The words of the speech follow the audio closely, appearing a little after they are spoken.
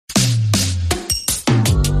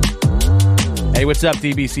Hey, what's up,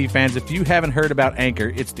 DBC fans? If you haven't heard about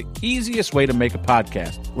Anchor, it's the easiest way to make a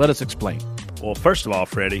podcast. Let us explain. Well, first of all,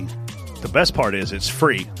 Freddie, the best part is it's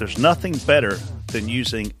free. There's nothing better than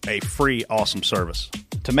using a free, awesome service.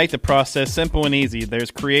 To make the process simple and easy, there's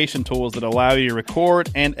creation tools that allow you to record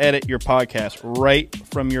and edit your podcast right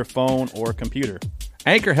from your phone or computer.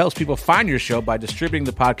 Anchor helps people find your show by distributing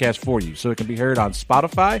the podcast for you, so it can be heard on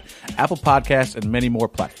Spotify, Apple Podcasts, and many more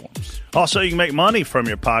platforms. Also, you can make money from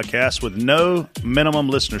your podcast with no minimum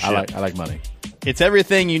listenership. I like money. It's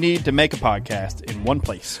everything you need to make a podcast in one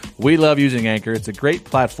place. We love using Anchor. It's a great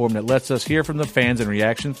platform that lets us hear from the fans in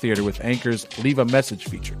Reaction Theater with Anchor's Leave a Message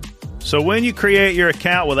feature. So when you create your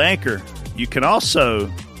account with Anchor, you can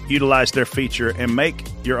also utilize their feature and make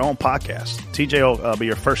your own podcast. TJ will be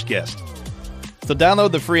your first guest. So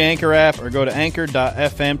download the free Anchor app or go to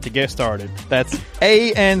anchor.fm to get started. That's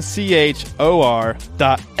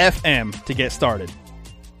ANCHOR.FM to get started.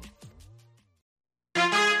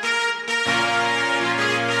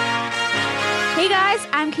 Hey guys,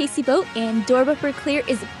 I'm Casey Boat, and Door Bumper Clear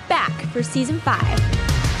is back for Season 5.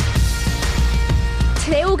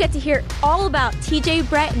 Today we'll get to hear all about TJ,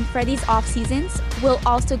 Brett, and Freddie's off seasons. We'll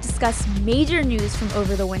also discuss major news from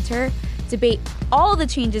over the winter, debate all the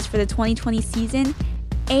changes for the 2020 season,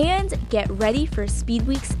 and get ready for Speed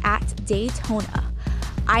Weeks at Daytona.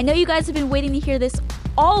 I know you guys have been waiting to hear this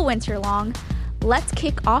all winter long. Let's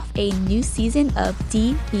kick off a new season of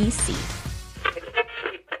DBC.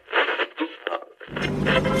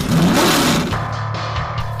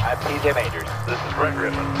 I'm TJ Majors. This is Brett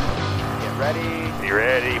Griffin. Get ready. Be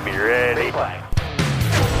ready. Be ready. Big flag.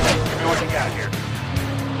 Give me what you got here.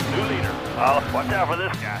 New leader. Oh, watch out for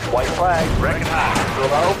this guy. White flag. Recognize. Go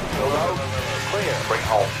low. Go low. Clear. Bring it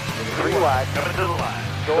home. Green flag. Coming to the line.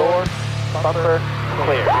 Door. Bumper.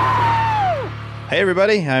 Clear. Hey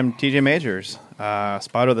everybody, I'm TJ Majors,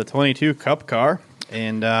 spotter of the 22 Cup car,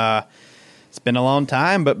 and it's been a long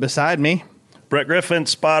time, but beside me, Brett Griffin,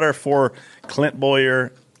 spotter for Clint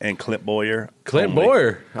Boyer and Clint Boyer. Clint only.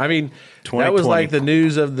 Boyer. I mean, that was 2020. like the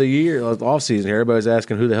news of the year, off season. Everybody's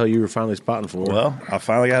asking who the hell you were finally spotting for. Well, I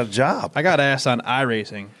finally got a job. I got asked on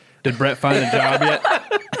iRacing. Did Brett find a job yet?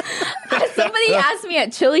 Somebody asked me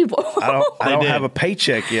at Chili Bowl. I don't did. have a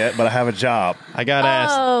paycheck yet, but I have a job. I got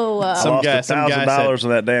asked. Oh, Some I guy lost said- $1,000 in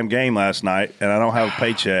that damn game last night, and I don't have a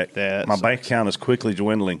paycheck. That My sucks. bank account is quickly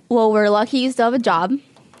dwindling. well, we're lucky you still have a job.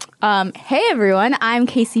 Hey everyone, I'm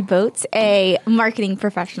Casey Boats, a marketing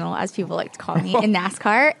professional, as people like to call me in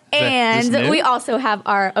NASCAR. this And new? we also have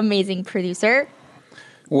our amazing producer.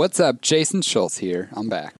 What's up? Jason Schultz here. I'm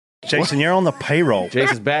back. Jason, you're on the payroll.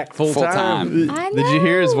 Jason's back full time. I Did you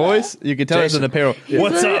hear his voice? You could tell it's in the payroll.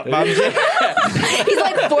 What's up? He's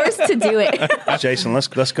like forced to do it. Jason, let's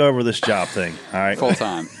go over this job thing. All right. Full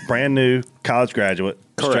time. Brand new college graduate,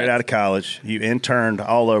 straight Correct. out of college. You interned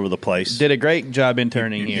all over the place. Did a great job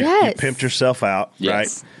interning here. Yes. You pimped yourself out,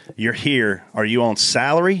 Yes. right? You're here. Are you on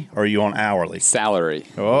salary or are you on hourly? Salary.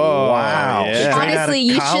 Oh, Wow. yeah. Straight out of Honestly,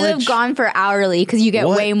 you should have college? gone for hourly because you get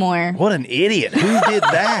What? way more. What an idiot. Who did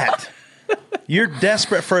that? You're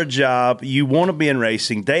desperate for a job. You want to be in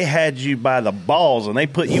racing. They had you by the balls and they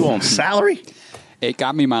put you on salary? It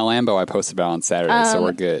got me my Lambo I posted about on Saturday, so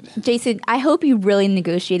we're good. Jason, I hope you really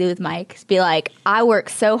negotiated with Mike. Be like, I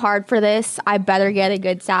worked so hard for this. I better get a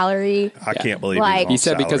good salary. I can't believe Like- he's on He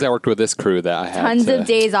said because I salary. worked with this crew that I had Tons to of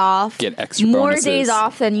days off. get extra More bonuses. days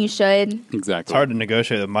off than you should. Exactly. It's hard to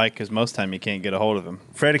negotiate with Mike because most time you can't get a hold of him.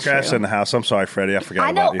 Freddie Crafts in the house. I'm sorry, Freddie. I forgot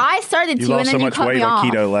I know. about you. I started You to, and lost then so you much cut weight me on off.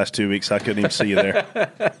 keto the last 2 weeks, I couldn't even see you there.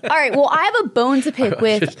 All right. Well, I have a bone to pick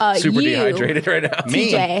with Super you, dehydrated right now.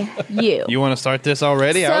 TJ. You. You want to start this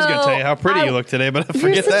already? I was going to tell you how pretty you look today, but I You're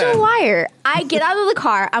forget such that. a liar. I get out of the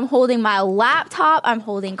car. I'm holding my laptop. I'm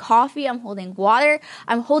holding coffee. I'm holding water.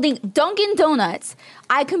 I'm holding Dunkin' Donuts.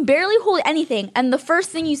 I can barely hold anything. And the first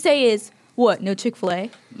thing you say is, what, no Chick-fil-A?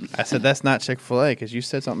 I said that's not Chick-fil-A because you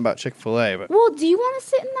said something about Chick-fil-A. But Well, do you want to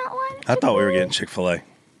sit in that line? I thought we were getting Chick-fil-A.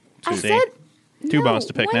 I See? said... Two no, bones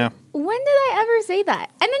to pick now. When did I ever say that?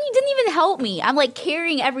 And then you didn't even help me. I'm like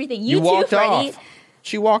carrying everything. You too, walked Freddie. off.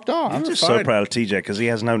 She walked off. I'm just so proud of TJ because he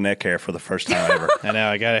has no neck hair for the first time ever. I know.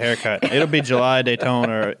 I got a haircut. It'll be July,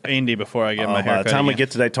 Daytona, or Indy before I get my By haircut. the time we again.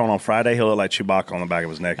 get to Daytona on Friday, he'll look like Chewbacca on the back of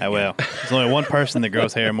his neck. I again. will. There's only one person that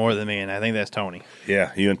grows hair more than me, and I think that's Tony.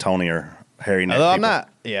 Yeah, you and Tony are hairy neck Although I'm people. not.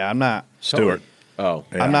 Yeah, I'm not. Stewart. Oh.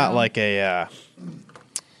 Yeah. I'm not like a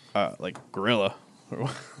like gorilla.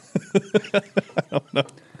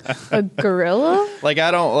 A gorilla? Like I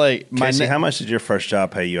don't like my. Casey, how much did your first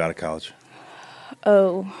job pay you out of college?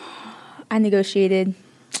 Oh, I negotiated.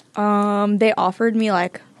 They offered me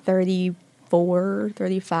like 34,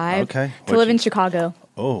 35 Okay. to live in Chicago.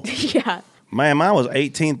 Oh, Yeah. Man, mine was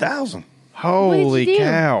 18,000. Holy do?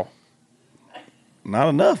 cow! Not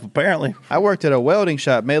enough, apparently. I worked at a welding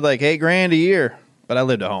shop, made like $8,000 a year, but I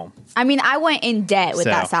lived at home. I mean, I went in debt with So.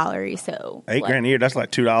 that salary, so $8,000 a year. That's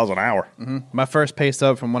like $2 an hour. My first pay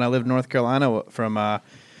stub from when I lived in North Carolina from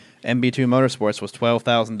MB2 Motorsports was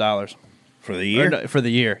 $12,000 For the year? for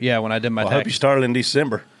the year. Yeah, when I did my Well, I hope you tax. started in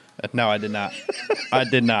December. No, I did not. I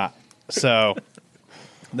did not. So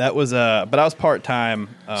that was but I was part time.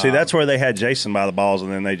 See, that's where they had Jason by the balls,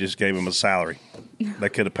 and then they just gave him a salary. They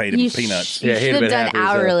could have paid him peanuts. You Yeah, he'd should have have been done happy as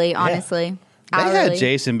hell. hourly, honestly. They Hourly. had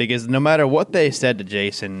Jason because no matter what they said to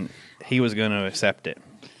Jason, he was going to accept it.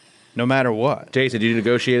 No matter what. Jason, did you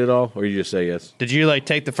negotiate it all, or you just say yes? Did you like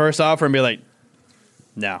take the first offer and be like,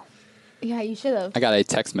 no? Yeah, you should have. I got a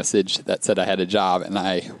text message that said I had a job, and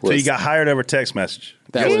I was. So you got hired over text message.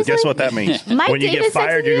 That Guess, was- guess what that means? Mike When you get Davis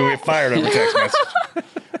fired, texted you're me going to get fired over text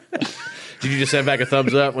message. Did you just send back a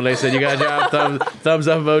thumbs up when they said you got a job? Thumbs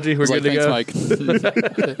up emoji. We're I was good like, to thanks,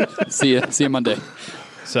 go. Mike. See you Monday.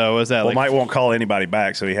 So was that Well, like Mike won't call anybody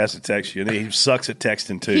back, so he has to text you. And he sucks at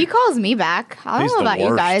texting, too. He calls me back. I don't He's know the about you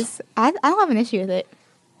worst. guys. I don't have an issue with it.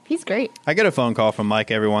 He's great. I get a phone call from Mike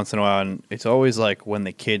every once in a while, and it's always like when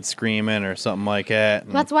the kid's screaming or something like that.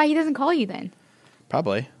 and- That's why he doesn't call you then.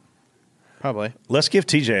 Probably. Let's give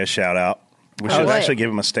TJ a shout out. We For should what? actually give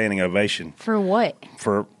him a standing ovation For what?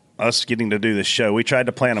 for us getting to do this show. We tried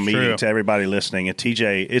to plan a meeting True. to everybody listening, and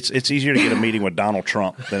TJ, it's easier to get a meeting with Donald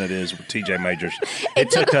Trump than it is with TJ Majors.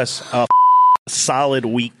 It took us a solid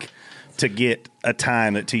week to get a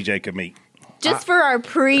time that TJ could meet. Just for our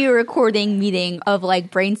pre-recording meeting of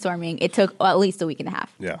like brainstorming, it took at least a week and a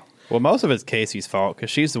half. Yeah. Well, most of it's Casey's fault because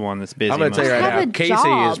she's the one that's busy. I'm going to tell you most right of have now, a Casey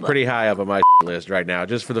job. is pretty high up on my list right now,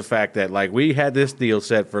 just for the fact that like we had this deal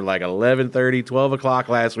set for like 11:30, 12 o'clock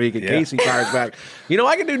last week, and Yeah. Casey fires back.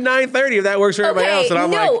 I can do 9:30 if that works for everybody else. And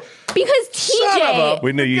I'm no, like, because son of TJ, a-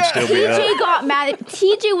 We knew you'd still be up. TJ got mad.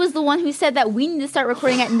 TJ was the one who said that we need to start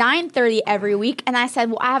recording at 9:30 every week, and I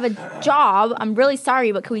said, "Well, I have a job. I'm really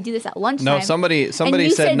sorry, but can we do this at lunchtime?" No, somebody and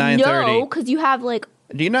you said 9:30. no because you have like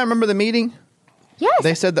Do you not remember the meeting? yes,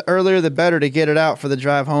 They said the earlier the better to get it out for the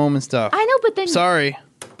drive home and stuff. I know, but then Sorry.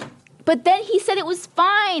 But then he said it was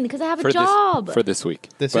fine because I have a For job. this for this week.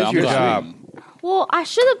 This But is I'm your glad- job. Well, I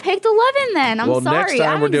should have picked 11 then. I'm well, sorry. next time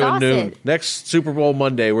I'm we're doing exhausted. noon. Next Super Bowl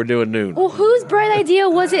Monday, we're doing noon. Well, whose bright idea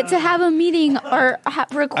was it to have a meeting or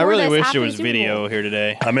record I really us wish after there the was Super video Bowl? here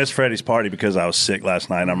today. I missed Freddie's party because I was sick last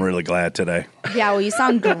night. I'm really glad today. Yeah, well, you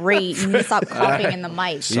sound great. You need to stop coughing in the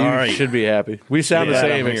mic. Sorry. You should be happy. We sound Yeah, the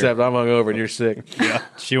I'm same, here. except I'm hungover and you're sick. Do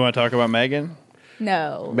you want to talk about Megan?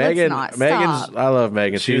 No, Megan, let's not. Megan's. Stop. I love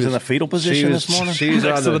Megan. She was in the fetal position this morning? She's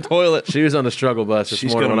Next on to the toilet. She was on the struggle bus this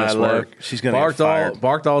She's morning gonna when I miss work. left. She's gonna get fired.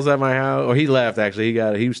 Barthol's at my house. Or he left actually.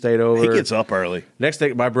 He stayed over. He gets up early. Next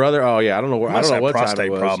thing, my brother. Oh yeah, I don't know where. He I must don't know have what time it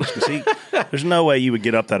prostate was. problems because there's no way you would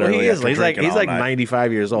get up that Well, early. he is. after He's like drinking all night.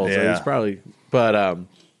 95 years old, so Yeah. he's probably. But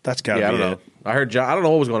That's got to yeah, I be don't know. it. I heard John. I don't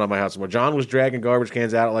know what was going on in my house anymore. John was dragging garbage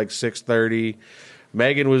cans out at like 6:30.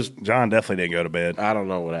 Megan was. John definitely didn't go to bed. I don't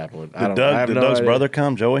know what happened. I Did don't. I have Did no Doug's idea. brother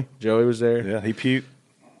come, Joey? Joey was there. Yeah, he puked.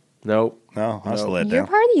 Nope. No, I was let Your down.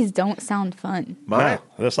 parties don't sound fun. Mine.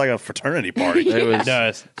 No, that's like a fraternity party. It was. It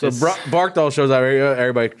does. So Barkdahl shows up.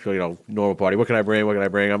 Everybody, normal party. What can I bring? What can I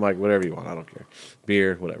bring? I'm like, whatever you want. I don't care.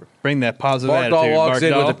 Beer, whatever. Bring that positive Barkdahl attitude, walks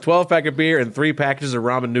in Barkdahl. with a 12-pack of beer and 3 packages of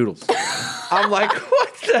ramen noodles. I'm like,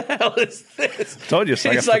 what the hell is this? Told you it's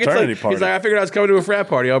like a fraternity party. He's like, I figured I was coming to a frat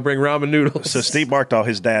party. I'll bring ramen noodles. So Steve Barkdahl,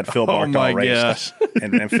 his dad, Phil Oh, my Barkdahl, raced,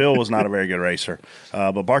 and Phil was not a very good racer.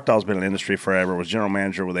 But Barkdahl's been in the industry forever, was general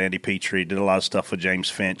manager with Andy Petrie, did a lot of stuff with James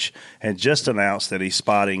Finch, and just announced that he's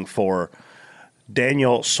spotting for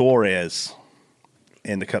Daniel Suarez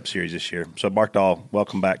in the Cup Series this year. So Barkdahl,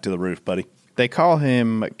 welcome back to the roof, buddy. They call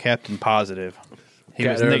him Captain Positive. He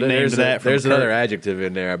was nicknamed that from There's Kurt. another adjective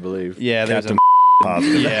in there, I believe. Yeah, there's Captain a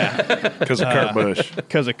Positive. yeah Because of Kurt Busch.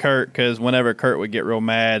 because of Kurt. Because whenever Kurt would get real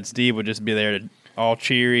mad, Steve would just be there to all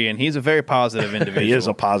cheery, and he's a very positive individual. He is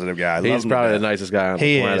a positive guy. I love He's him to probably the death. nicest guy on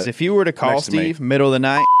He the planet. is. If you were to call Next to me. Steve middle of the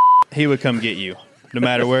night, he would come get you, no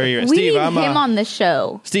matter where you're at. We Steve, need I'm him on the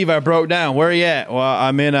show. Steve, I broke down. Where are you at? Well,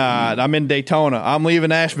 I'm in Daytona. I'm leaving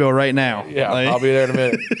Nashville right now. Yeah, Like- I'll be there in a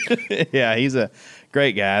minute. yeah, he's a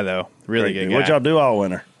great guy though. Really good guy. What'd y'all do all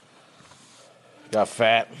winter? Got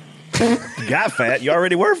fat. You got fat. You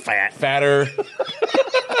already were fat. Fatter.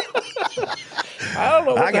 I don't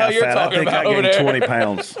know what I the hell got you're fat. I talking think about I over gained there. 20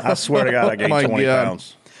 pounds. I swear to God, I gained my 20 God.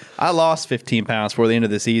 pounds. I lost 15 pounds before the end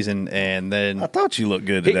of the season, and then I thought you looked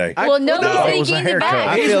good today. Well, nobody no, said it he was a gained it haircut. back.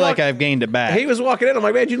 I feel like I've gained it back. He was walking in. I'm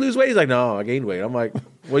like, man, did you lose weight? He's like, no, I gained weight. I'm like,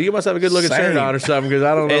 well, you must have a good looking Same. shirt on or something because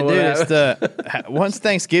I don't know. Hey, what dude, it's happened. the once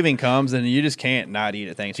Thanksgiving comes, and you just can't not eat at Do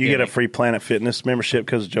you Thanksgiving. get a free Planet Fitness membership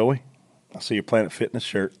because of Joey? I see your Planet Fitness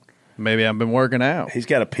shirt. Maybe I've been working out. He's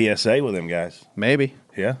got a PSA with him, guys. Maybe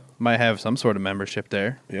Yeah, might have some sort of membership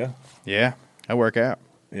there. yeah, Yeah, I work out.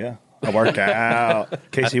 yeah. I work out.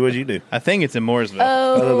 Casey, what'd you do? I think it's in Mooresville.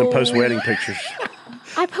 Other than post wedding pictures.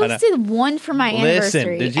 I posted one for my Listen,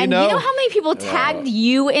 anniversary. did you and know- you know how many people tagged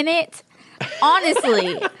you in it?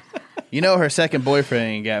 Honestly. You know, her second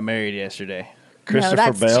boyfriend got married yesterday. Christopher no,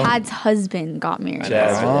 that's Bell. Chad's husband got married. Oh,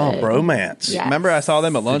 yesterday. bromance. Yeah. Remember, I saw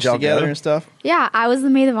them at lunch y'all together go? and stuff. Yeah, I was the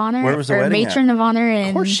maid of honor. Where was the or wedding matron of honor. And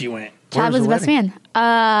Of course, she went. Chad Where was was the the best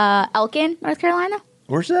man. Elkin, North Carolina.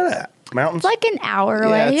 Where's that at? Mountains? It's like an hour Yeah,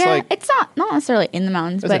 away. it's Yeah, like- it's not necessarily in the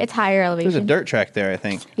mountains, There's but a- it's higher elevation. There's a dirt track there, I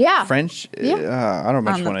think. Yeah. French. Yeah. I don't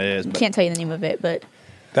remember which one it is. But Can't tell you the name of it, but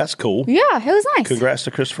That's cool. yeah, it was nice. Congrats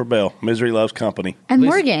to Christopher Bell. Misery loves company. And At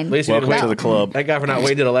Morgan. least he didn't Welcome wait. to the club. Thank God for not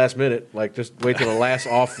waiting to the last minute. Like, just wait till the last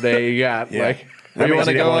off day you got. Yeah. Like, That means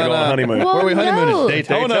he didn't want to go on a honeymoon. Well, where are we honeymooning? no.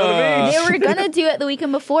 Daytona. They were gonna do it the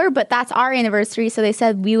weekend before, but that's our anniversary, so they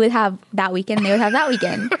said we would have that weekend, and they would have that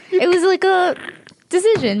weekend. It was like a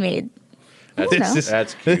decision made.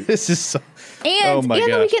 that's cute. This is so, And Oh my the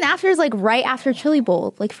gosh. weekend after is like right after Chili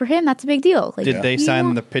Bowl. Like for him, that's a big deal. Like, Did they you sign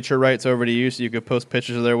know- the picture rights over to you so you could post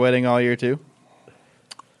pictures of their wedding all year too?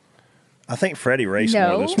 I think Freddie raced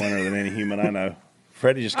No. more this winter than any human I know.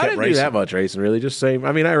 Freddie just I kept didn't do racing. that much racing, really. Just same.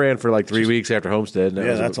 I mean, I ran for like 3 weeks after Homestead. And that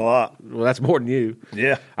Yeah, was that's a lot. Well, that's more than you.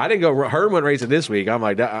 Yeah. I didn't go. Herm went racing this week. I'm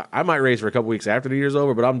like, I might race for a couple weeks after the year's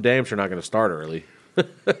over, but I'm damn sure not going to start early.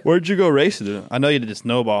 Where'd you go racing? I know you did a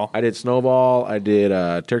snowball. I did snowball. I did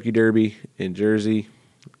Turkey Derby in Jersey.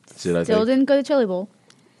 That's it, I Still think. didn't go to Chili Bowl.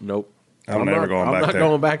 Nope. I'm never going back I'm not there.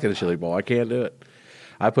 going back to the Chili Bowl. I can't do it.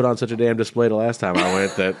 I put on such a damn display the last time I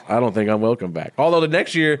went that I don't think I'm welcome back. Although the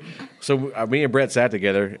next year, so me and Brett sat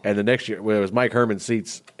together, and the next year, well, it was Mike Herman's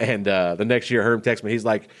seats, and the next year Herm texted me. He's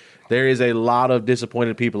like, there is a lot of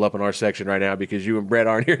disappointed people up in our section right now because you and Brett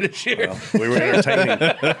aren't here this year. Well, we were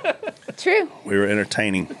entertaining. True. We were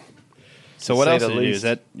entertaining. So what say else the did you do? least. Is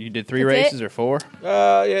that you did 3 That's it. races or 4?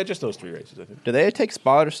 Yeah, just those 3 races, I think. Do they take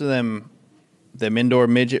spotters to them indoor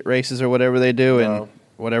midget races or whatever they do No. and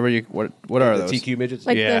whatever you what are the those? TQ midgets?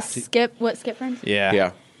 Like Yeah. the skip, what skip friends? Yeah,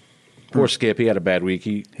 Yeah. Poor Skip. He had a bad week.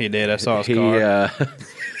 he did. I saw his He car.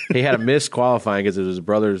 he had a miss qualifying because it was his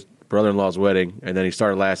brother-in-law's wedding, and then he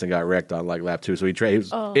started last and got wrecked on like lap 2. So he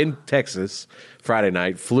was in Texas Friday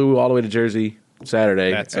night, flew all the way to Jersey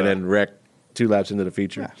Saturday, That's and then wrecked 2 laps into the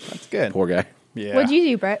feature. That's good. Poor guy. Yeah. What'd you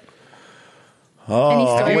do, Brett? Any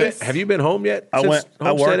stories? Have you been home yet? I since I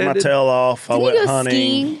Homestead worked my ended? tail off. I Didn't you went go hunting.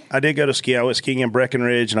 skiing? I did go to ski. I went skiing in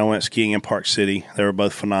Breckenridge, and I went skiing in Park City. They were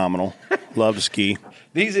both phenomenal. Love to ski.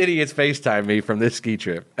 These idiots FaceTime me from this ski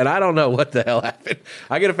trip, and I don't know what the hell happened.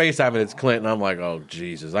 I get a FaceTime, and it's Clint, and I'm like, oh,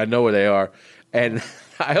 Jesus, I know where they are. And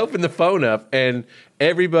I opened the phone up, and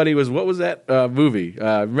everybody was, what was that movie?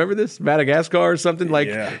 Remember this? Madagascar or something? Like,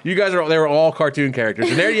 Yeah. you guys they were all cartoon characters,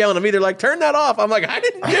 and they're yelling at me. They're like, turn that off. I'm like, I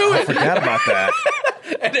didn't do it. Forgot about that.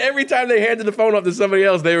 And every time they handed the phone off to somebody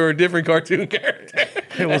else, they were a different cartoon character.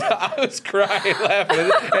 I was crying,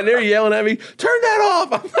 laughing, and they're yelling at me, turn that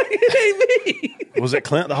off. I'm like, it ain't me. Was it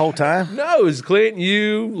Clint the whole time? No, it was Clint,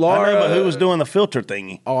 you, I Laura. know, but who was doing the filter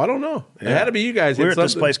thingy? Oh, I don't know. It Yeah. had to be you guys. We were Hit at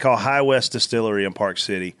this something. place called High West Distillery in Park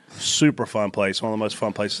City. Super fun place. One of the most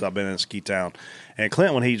fun places I've been in Ski Town. And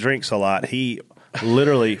Clint, when he drinks a lot, he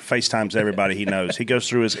literally FaceTimes everybody he knows. He goes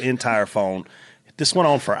through his entire phone. This went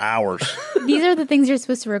on for hours. These are the things you're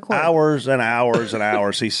supposed to record. Hours and hours and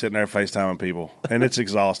hours. He's sitting there FaceTiming people. And it's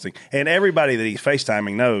exhausting. And everybody that he's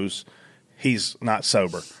FaceTiming knows he's not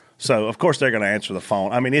sober. So, of course, they're going to answer the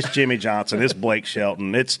phone. I mean, it's Jimmy Johnson. It's Blake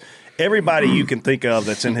Shelton. It's everybody you can think of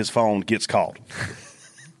that's in his phone gets called.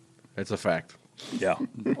 It's a fact. Yeah.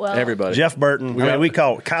 Well, Everybody. Jeff Burton. got- We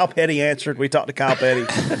called. Kyle Petty answered. We talked to Kyle Petty.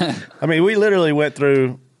 I mean, we literally went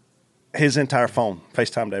through his entire phone,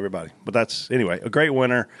 FaceTime to everybody. But that's, anyway, a great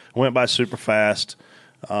winter. Went by super fast.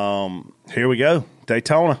 Here we go.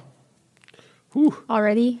 Daytona.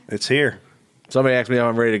 already. It's here. Somebody asked me if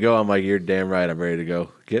I'm ready to go. I'm like, you're damn right I'm ready to go.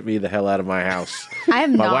 Get me the hell out of my house. I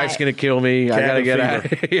am My not. wife's going to kill me. I got to Cabin get out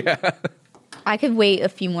of here. Yeah. I could wait a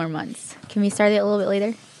few more months. Can we start it a little bit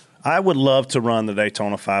later? I would love to run the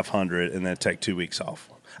Daytona 500 and then take 2 weeks off.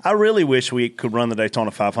 I really wish we could run the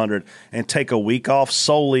Daytona 500 and take a week off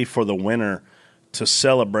solely for the winter to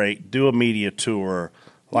celebrate, do a media tour.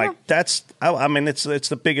 Like that's, I mean, it's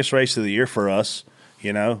the biggest race of the year for us.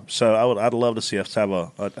 You know, so I'd love to see us have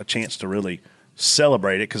a chance to really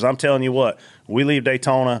celebrate it, because I'm telling you what, we leave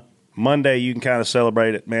Daytona Monday, you can kind of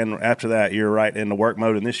celebrate it, man. After that, you're right in the work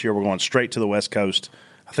mode, and this year we're going straight to the West Coast.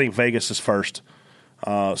 I think Vegas is first.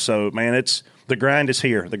 So, man, it's the grind is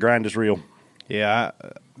here. The grind is real. Yeah,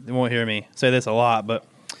 you won't hear me say this a lot, but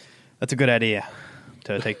that's a good idea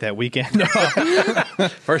to take that weekend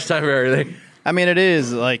off. First time for everything. I mean, it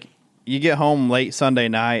is like you get home late Sunday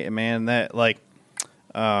night, and man, that like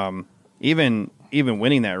even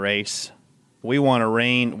winning that race, we won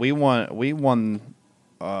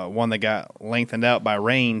one that got lengthened out by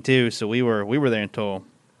rain too. So we were there until.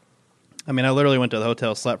 I mean, I literally went to the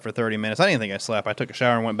hotel, slept for 30 minutes. I didn't think I slept. I took a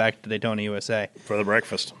shower and went back to Daytona, USA. For the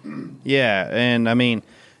breakfast. Yeah, and I mean,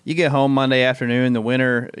 you get home Monday afternoon, the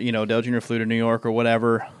winter, Dale Jr. flew to New York or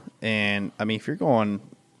whatever, and I mean, if you're going,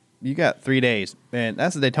 you got 3 days, and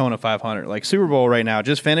that's the Daytona 500. Like Super Bowl right now,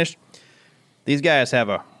 just finished. These guys have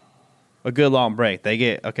a good long break. They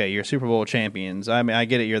get, okay, you're Super Bowl champions. I mean, I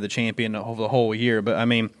get it, you're the champion of the whole year, but I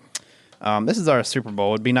mean, this is our Super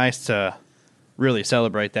Bowl. It'd be nice to really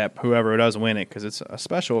celebrate that, whoever does win it, because it's a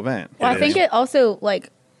special event. Well, I think it also, like,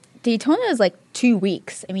 Daytona is like 2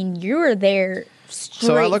 weeks. I mean, you were there straight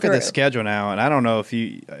So I look through. at the schedule now, and I don't know if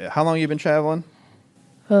how long you been traveling?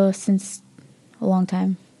 Oh, since a long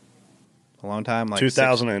time. A long time, like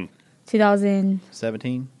 2017.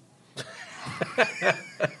 17?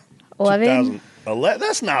 11?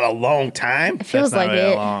 That's not a long time. It feels That's not like really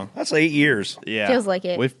that it. long. That's 8 years. Yeah, Feels like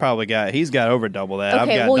it. He's got over double that. I've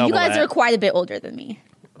Okay, got well, you double guys that. are quite a bit older than me.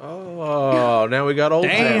 Oh, now we got old.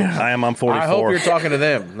 Damn. times. I'm 44. I hope you're talking to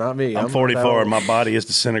them, not me. I'm 44, and my body is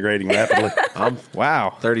disintegrating rapidly. I'm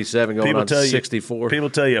Wow. 37, going on 64. People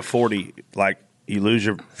tell you at 40, like, you lose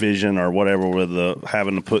your vision or whatever with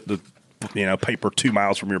having to put the paper 2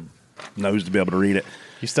 miles from your nose to be able to read it.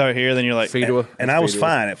 You start here, then you're like, And I was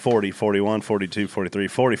fine at 40, 41, 42, 43,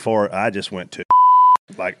 44. I just went to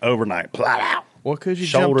like overnight. Plot out. well, because you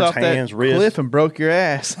Shoulders, jumped off hands, that wrist. cliff and broke your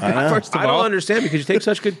ass. I know. First of I don't all, understand, because you take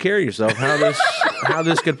such good care of yourself. How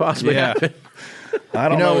this could possibly Yeah. happen? I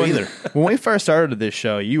don't know either. When we first started this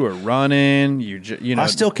show, you were running. You know, I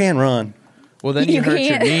still can run. Well, then you You hurt your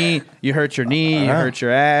can't. knee. You hurt your knee. You know. hurt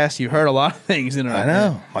your ass. You hurt a lot of things in it. I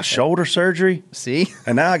know. My shoulder surgery. See,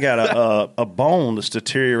 And now I got a bone that's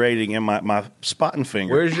deteriorating in my spotting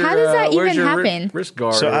finger. Where's your, How does that where's even your happen? Wrist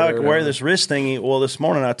guard. So or I whatever? wear this wrist thingy. Well, this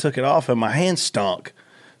morning I took it off and my hand stunk.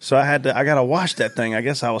 So I got to wash that thing. I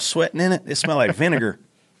guess I was sweating in it. It smelled like vinegar.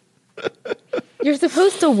 You're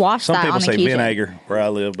supposed to wash Some that people on say occasion. vinegar where I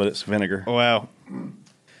live, but it's vinegar. well.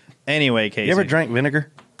 Anyway, Casey, You ever drank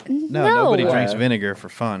vinegar? No, No. nobody drinks vinegar for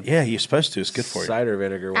fun. Yeah, you're supposed to. It's good for you. cider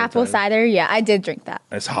vinegar. one Apple time. cider, yeah, I did drink that.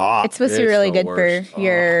 It's hot. It's supposed to be It's really the good worst. for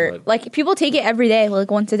your, but- like, people take it every day, like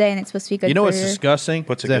once a day, and it's supposed to be good You know for what's disgusting?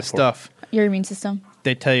 What's it that good for? stuff your immune system.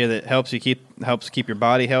 they tell you that helps keep your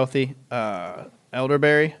body healthy.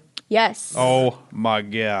 Elderberry. Yes. Oh my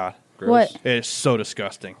god, What? it's so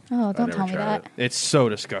disgusting. Oh, don't never tell me tried that. it. It's so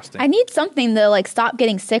disgusting. I need something to, like, stop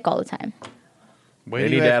getting sick all the time. Wait They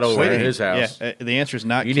till you need have- that over wait- at his house. Yeah, the answer is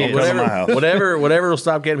not. You kids. need Come to my house. whatever will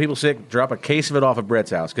stop getting people sick. Drop a case of it off at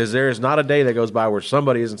Brett's house, because there is not a day that goes by where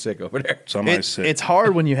somebody isn't sick over there. Somebody's sick. It's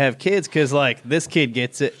hard when you have kids because, like, this kid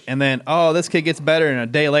gets it, and then, this kid gets better, and a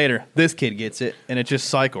day later, this kid gets it, and it just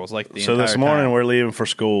cycles like the So entire this morning time. we're leaving for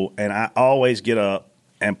school, and I always get up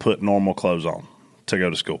and put normal clothes on to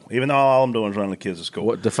go to school, even though all I'm doing is running the kids to school.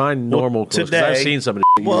 What define normal clothes? 'Cause today- I've seen some of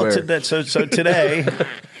the you Well, wear. so today,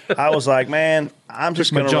 I was like, man, I'm just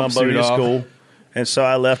Took my going to run Bodie to jumpsuit off. school. And so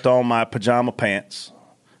I left on my pajama pants.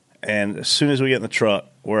 And as soon as we get in the truck,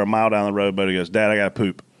 we're a mile down the road, Bodie goes, Dad, I got to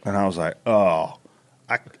poop. And I was like, I'm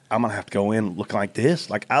going to have to go in looking like this.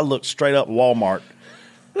 Like, I looked straight up Walmart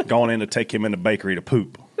going in to take him in the bakery to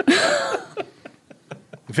poop.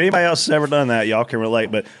 If anybody else has ever done that, y'all can relate.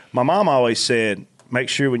 But my mom always said, make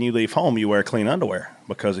sure when you leave home you wear clean underwear,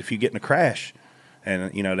 because if you get in a crash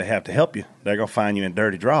and they have to help you, they're going to find you in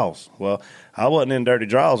dirty drawers. Well, I wasn't in dirty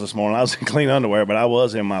drawers this morning. I was in clean underwear, but I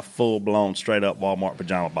was in my full-blown, straight-up Walmart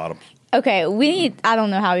pajama bottoms. Okay, I don't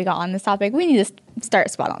know how we got on this topic. We need to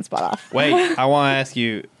start spot on, spot off. Wait, I want to ask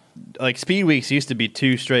you, like, Speed Weeks used to be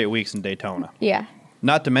 2 straight weeks in Daytona. Yeah.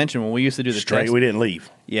 Not to mention when we used to do the Straight, test. we didn't leave.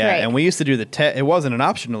 Yeah, Right. and we used to do the test. It wasn't an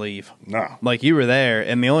option to leave. No. Like, you were there,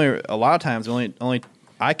 and a lot of times, only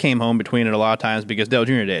I came home between it a lot of times because Dale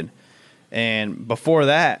Jr. did. And before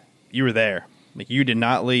that, you were there. Like, you did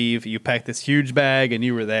not leave. You packed this huge bag, and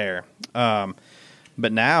you were there.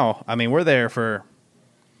 But now, I mean, we're there for,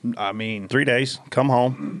 3 days, come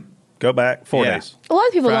home, go back, 4 Yeah. days. A lot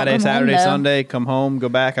of people Friday, don't come Saturday, home, though. Sunday, come home, go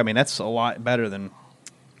back. I mean, that's a lot better than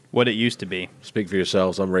what it used to be. Speak for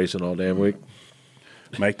yourselves. I'm racing all damn week.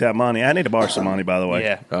 Make that money. I need to borrow some money, by the way.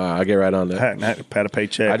 Yeah. I get right on that. Had a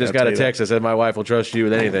paycheck. I just got a text that said my wife will trust you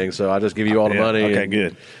with anything, so I'll just give you all the money. Okay,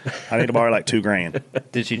 good. I need to borrow like $2,000.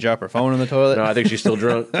 Did she drop her phone in the toilet? No, I think she's still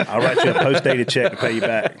drunk. I'll write you a post-dated check to pay you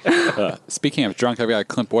back. Speaking of drunk, I've got a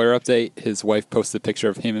Clint Boyer update. His wife posted a picture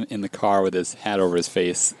of him in the car with his hat over his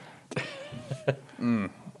face.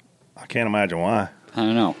 I can't imagine why. I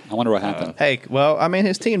don't know. I wonder what happened. Hey, well, I mean,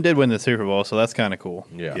 his team did win the Super Bowl, so that's kind of cool.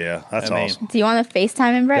 Yeah, that's I mean, awesome. Do you want to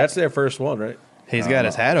FaceTime him, Brett? That's their first one, right? He's got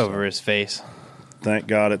his hat over his face. Thank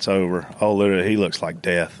God it's over. Oh, literally, he looks like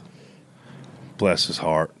death. Bless his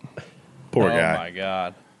heart. Poor guy. Oh, my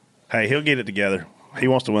God. Hey, he'll get it together. He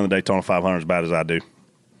wants to win the Daytona 500 as bad as I do.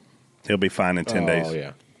 He'll be fine in 10 days. Oh,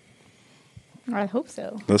 yeah. I hope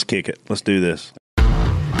so. Let's kick it. Let's do this.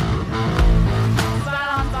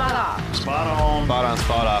 Spot on. Spot on,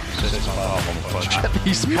 spot off.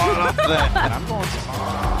 He's spot off that. I'm going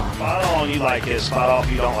spot on. You like it. Spot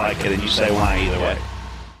off. You don't like it, and you say why either way.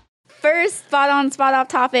 First spot on, spot off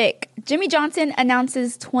topic. Jimmie Johnson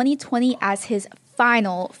announces 2020 as his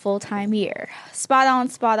final full-time year. Spot on,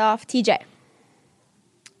 spot off. TJ.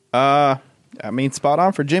 I mean, spot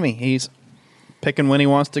on for Jimmy. He's picking when he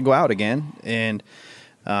wants to go out again, and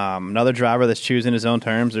another driver that's choosing his own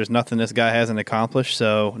terms. There's nothing this guy hasn't accomplished,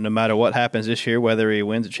 so no matter what happens this year, whether he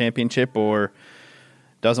wins a championship or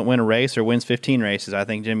doesn't win a race or wins 15 races, I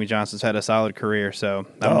think Jimmie Johnson's had a solid career. So,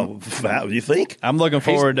 You think? I'm looking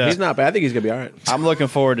forward to. He's not bad. I think he's going to be all right. I'm looking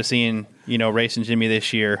forward to seeing racing Jimmy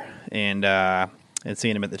this year and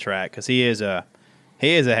seeing him at the track because he is a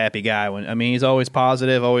happy guy. He's always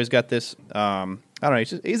positive, always got this. I don't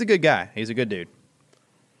know. He's a good guy. He's a good dude.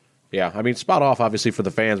 Yeah, I mean, spot off, obviously, for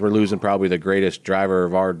the fans. We're losing probably the greatest driver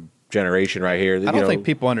of our generation right here. I don't think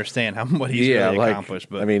people understand what he's really accomplished.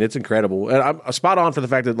 But I mean, it's incredible. And I'm spot on for the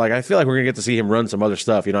fact that, I feel like we're going to get to see him run some other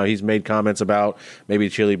stuff. He's made comments about maybe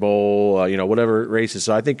Chili Bowl, whatever races.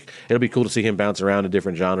 So I think it'll be cool to see him bounce around in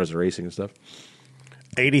different genres of racing and stuff.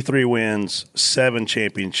 83 wins, 7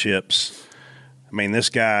 championships. I mean, this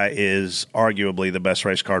guy is arguably the best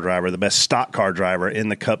race car driver, the best stock car driver in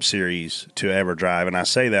the Cup Series to ever drive. And I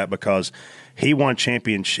say that because he won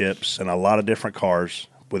championships in a lot of different cars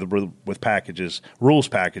with packages, rules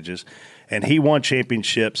packages, and he won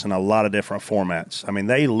championships in a lot of different formats. I mean,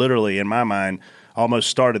 they literally, in my mind, almost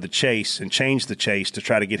started the chase and changed the chase to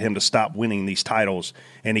try to get him to stop winning these titles,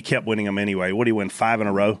 and he kept winning them anyway. What did he win, 5 in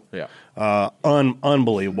a row? Yeah.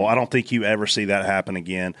 Unbelievable. I don't think you ever see that happen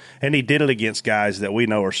again. And he did it against guys that we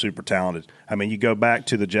know are super talented. I mean, you go back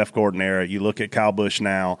to the Jeff Gordon era, you look at Kyle Busch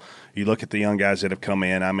now, you look at the young guys that have come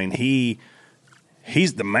in. I mean,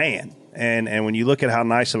 he's the man. And when you look at how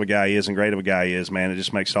nice of a guy he is and great of a guy he is, man, it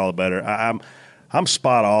just makes it all the better. I'm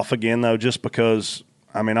spot off again, though, just because,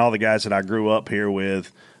 I mean, all the guys that I grew up here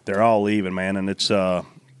with, they're all leaving, man, and it's a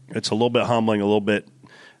little bit humbling, a little bit,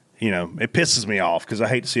 it pisses me off because I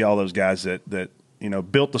hate to see all those guys that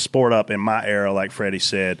built the sport up in my era, like Freddie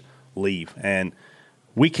said, leave. And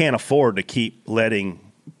we can't afford to keep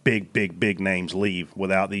letting big names leave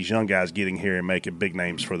without these young guys getting here and making big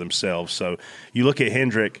names for themselves. So you look at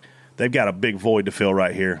Hendrick, they've got a big void to fill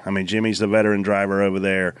right here. I mean, Jimmy's the veteran driver over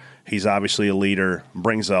there. He's obviously a leader,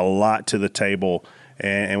 brings a lot to the table.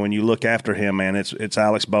 And when you look after him, man, it's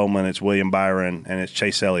Alex Bowman, it's William Byron, and it's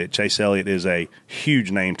Chase Elliott. Chase Elliott is a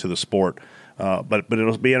huge name to the sport. But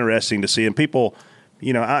it'll be interesting to see. And people,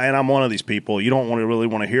 and I'm one of these people, you don't really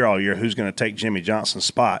want to hear all year who's going to take Jimmie Johnson's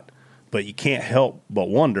spot. But you can't help but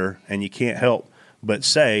wonder, and you can't help but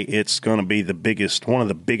say it's going to be one of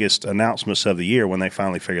the biggest announcements of the year when they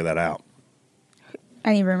finally figure that out.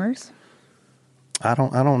 Any rumors? I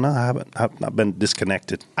don't know. I've been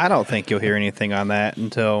disconnected. I don't think you'll hear anything on that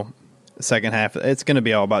until the second half. It's going to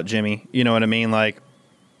be all about Jimmy. You know what I mean? Like,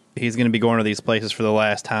 he's going to be going to these places for the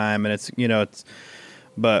last time, and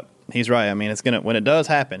but he's right. I mean, when it does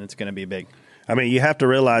happen, it's going to be big. I mean, you have to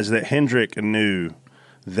realize that Hendrick knew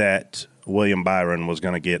that William Byron was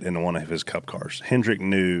going to get in one of his Cup cars. Hendrick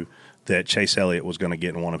knew that Chase Elliott was going to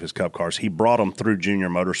get in one of his Cup cars. He brought them through Junior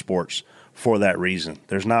Motorsports for that reason.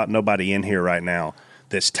 There's nobody in here right now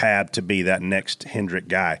that's tabbed to be that next Hendrick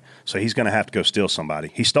guy. So he's going to have to go steal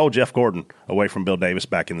somebody. He stole Jeff Gordon away from Bill Davis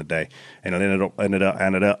back in the day, and it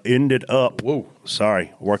ended up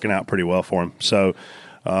working out pretty well for him. So,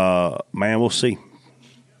 man, we'll see.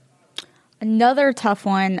 Another tough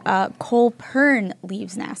one. Cole Pearn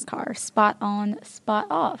leaves NASCAR. Spot on, spot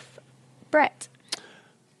off. Brett.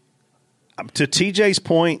 To TJ's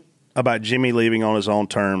point about Jimmy leaving on his own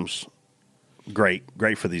terms, great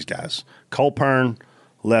for these guys. Cole Pearn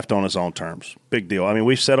left on his own terms. Big deal. I mean,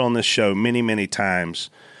 we've said on this show many times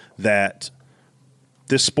that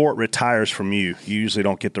this sport retires from you. You usually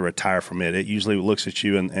don't get to retire from it. It usually looks at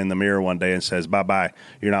you in the mirror one day and says, bye-bye,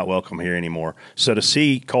 you're not welcome here anymore. So to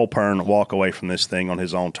see Cole Pearn walk away from this thing on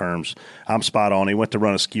his own terms, I'm spot on. He went to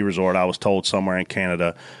run a ski resort, I was told, somewhere in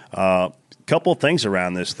Canada. Couple of things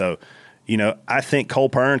around this, though. You know, I think Cole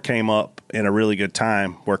Pearn came up in a really good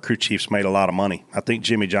time where crew chiefs made a lot of money. I think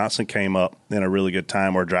Jimmy Johnson came up in a really good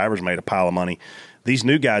time where drivers made a pile of money. These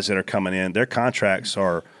new guys that are coming in, their contracts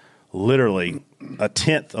are literally a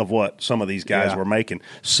tenth of what some of these guys were making.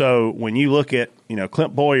 So when you look at, you know,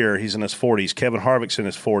 Clint Boyer, he's in his 40s, Kevin Harvick's in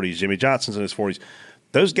his 40s, Jimmy Johnson's in his 40s.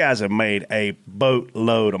 Those guys have made a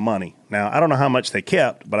boatload of money. Now, I don't know how much they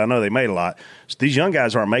kept, but I know they made a lot. So these young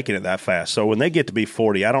guys aren't making it that fast. So when they get to be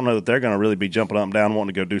 40, I don't know that they're going to really be jumping up and down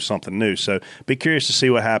wanting to go do something new. So be curious to see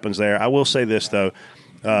what happens there. I will say this, though.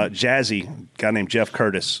 Jazzy, a guy named Jeff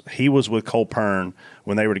Curtis, he was with Cole Pearn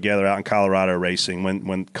when they were together out in Colorado racing.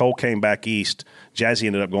 When Cole came back east, Jazzy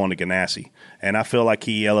ended up going to Ganassi. And I feel like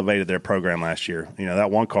he elevated their program last year. You know,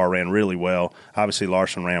 that one car ran really well. Obviously,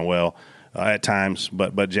 Larson ran well at times,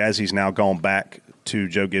 but Jazzy's now gone back to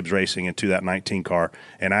Joe Gibbs Racing and to that 19 car.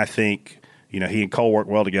 And I think, you know, he and Cole work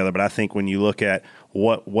well together, but I think when you look at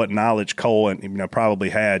what knowledge Cole and, you know,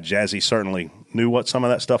 probably had, Jazzy certainly knew what some of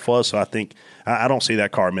that stuff was. So I think I don't see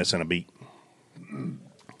that car missing a beat.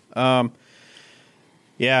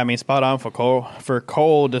 Yeah, I mean, spot on for Cole. For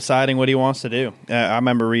Cole deciding what he wants to do. I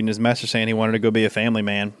remember reading his message saying he wanted to go be a family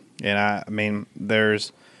man. And I mean,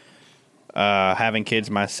 there's having kids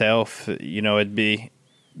myself. You know,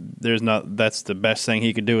 that's the best thing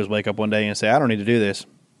he could do is wake up one day and say, I don't need to do this.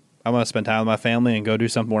 I'm going to spend time with my family and go do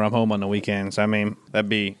something where I'm home on the weekends. I mean, that'd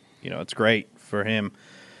be, you know, it's great for him.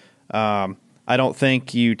 I don't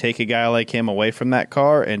think you take a guy like him away from that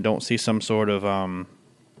car and don't see some sort of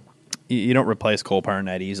you don't replace Cole Pearn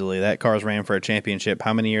that easily. That car's ran for a championship.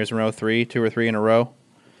 How many years in a row? 2 or 3 in a row?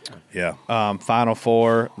 Yeah. Final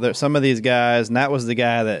 4. Some of these guys, and that was the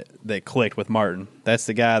guy that clicked with Martin. That's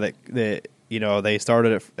the guy that you know, they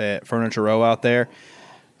started at Furniture Row out there.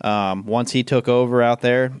 Once he took over out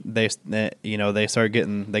there, they started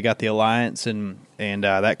they got the alliance and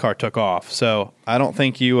that car took off. So I don't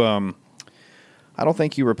think you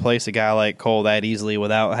replace a guy like Cole that easily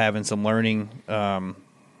without having some learning.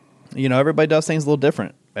 You know, everybody does things a little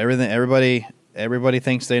different. Everybody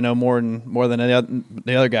thinks they know more than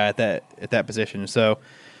the other guy at that position. So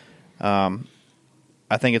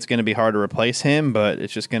I think it's going to be hard to replace him, but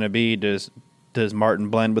it's just going to be does Martin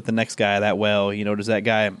blend with the next guy that well? You know, does that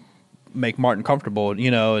guy make Martin comfortable? You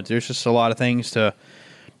know, there's just a lot of things to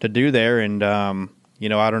do there. And you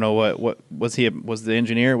know, I don't know what was he? Was the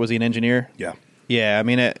engineer? Was he an engineer? Yeah. Yeah. I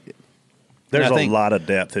mean, there's a lot of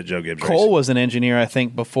depth at Joe Gibbs Cole Racing. was an engineer, I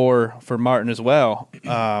think, before for Martin as well.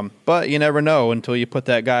 But you never know until you put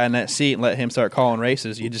that guy in that seat and let him start calling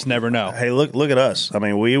races. You just never know. Hey, look at us. I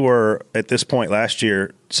mean, we were at this point last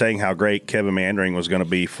year saying how great Kevin Meandering was going to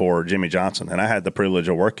be for Jimmy Johnson, and I had the privilege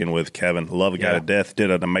of working with Kevin. Love the guy to death.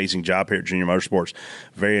 Did an amazing job here at Junior Motorsports.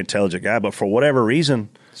 Very intelligent guy, but for whatever reason,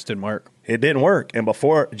 Just didn't work. It didn't work. And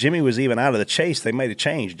before Jimmy was even out of the chase, they made a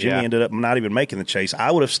change. Jimmy ended up not even making the chase. I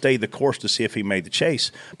would have stayed the course to see if he made the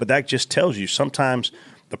chase. But that just tells you sometimes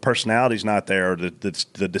the personality's not there, or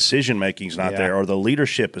the decision-making's not there, or the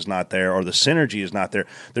leadership is not there, or the synergy is not there.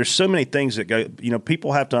 There's so many things that go, you know,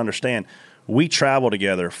 people have to understand. We travel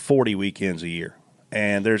together 40 weekends a year.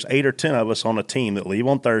 And there's 8 or 10 of us on a team that leave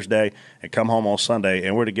on Thursday and come home on Sunday,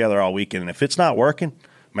 and we're together all weekend. And if it's not working,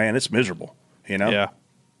 man, it's miserable, you know? Yeah.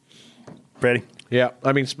 Freddie? Yeah,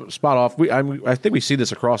 I mean, spot off. I think we see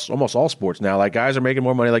this across almost all sports now. Like, guys are making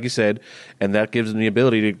more money, like you said, and that gives them the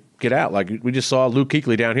ability to get out. Like, we just saw Luke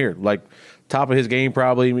Kuechly down here, like, top of his game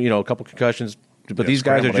probably, you know, a couple concussions. But these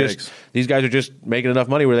guys are just making enough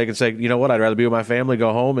money where they can say, you know what, I'd rather be with my family,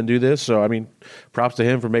 go home and do this. So, I mean, props to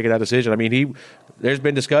him for making that decision. I mean, there's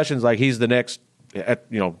been discussions like he's the next, Chad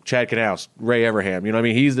Knaus, Ray Everham. You know what I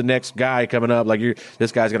mean? He's the next guy coming up. Like,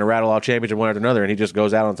 this guy's going to rattle off championship one after another, and he just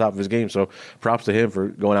goes out on top of his game. So props to him for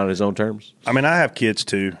going out on his own terms. I mean, I have kids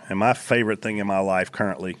too, and my favorite thing in my life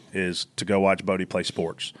currently is to go watch Bodie play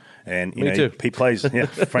sports. And Me too. He plays. Yeah,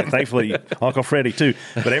 thankfully, Uncle Freddie too.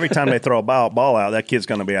 But every time they throw a ball out, that kid's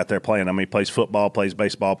going to be out there playing. I mean, he plays football, plays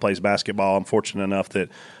baseball, plays basketball. I'm fortunate enough that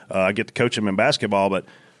I get to coach him in basketball. But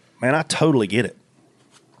man, I totally get it.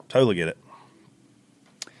 Totally get it.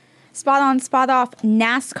 Spot on, spot off.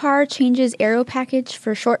 NASCAR changes aero package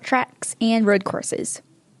for short tracks and road courses.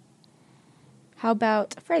 How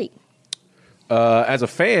about Freddie? As a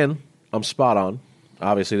fan, I'm spot on.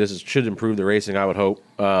 Obviously, should improve the racing, I would hope.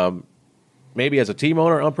 Maybe as a team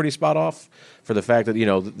owner, I'm pretty spot off. for the fact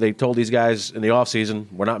that, they told these guys in the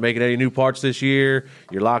offseason, we're not making any new parts this year.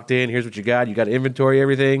 You're locked in. Here's what you got. You got to inventory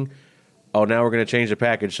everything. Oh, now we're going to change the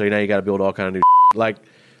package, so now you got to build all kind of new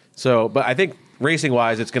but I think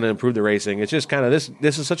racing-wise, it's going to improve the racing. It's just kind of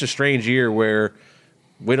this is such a strange year where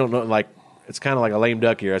we don't know, it's kind of like a lame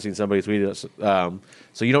duck year. I've seen somebody tweet us.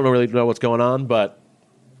 So you don't really know what's going on, but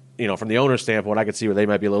from the owner's standpoint, I could see where they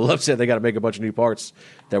might be a little upset. They got to make a bunch of new parts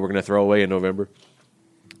that we're going to throw away in November.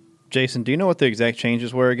 Jason, do you know what the exact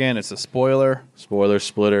changes were again? It's a spoiler,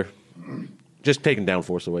 splitter, just taking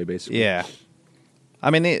downforce away, basically. Yeah, I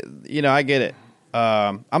mean, I get it.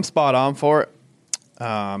 I'm spot on for it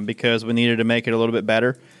because we needed to make it a little bit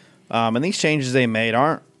better. And these changes they made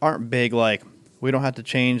aren't big. Like we don't have to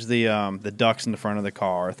change the ducts in the front of the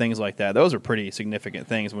car or things like that. Those are pretty significant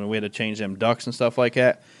things when we had to change them ducts and stuff like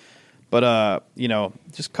that. But,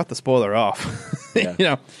 just cut the spoiler off.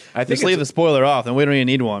 Yeah. I think just leave the spoiler off, and we don't even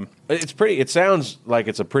need one. It sounds like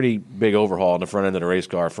it's a pretty big overhaul on the front end of the race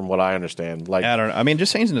car, from what I understand. I don't know. I mean,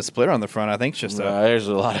 just changing the splitter on the front, I think it's just there's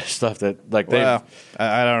a lot of stuff that, I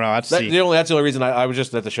don't know. That's the only reason I was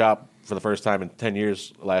just at the shop for the first time in 10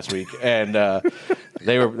 years last week, and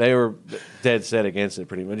they were dead set against it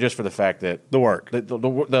pretty much, just for the fact that the work, the and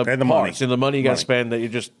the parts, money, and the money you got to spend,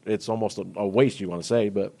 that it's almost a waste, you want to say.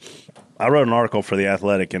 But I wrote an article for The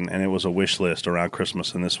Athletic, and it was a wish list around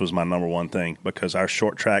Christmas, and this was my number one thing, because our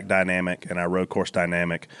short track dynamic and our road course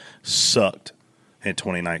dynamic sucked in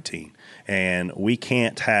 2019, and we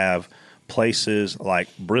can't have places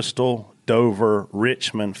like Bristol, Dover,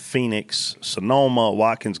 Richmond, Phoenix, Sonoma,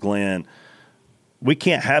 Watkins Glen. We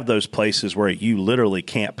can't have those places where you literally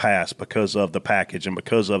can't pass because of the package and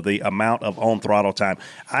because of the amount of on-throttle time.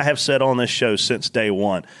 I have said on this show since day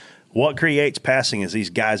one, what creates passing is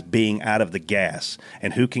these guys being out of the gas,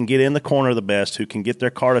 and who can get in the corner the best, who can get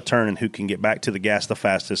their car to turn, and who can get back to the gas the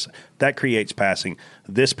fastest. That creates passing.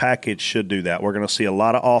 This package should do that. We're going to see a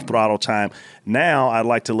lot of off-throttle time. Now I'd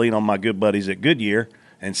like to lean on my good buddies at Goodyear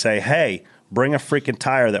and say, hey, bring a freaking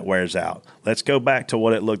tire that wears out. Let's go back to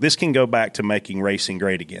what it looked. This can go back to making racing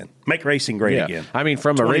great again. Make racing great again. I mean,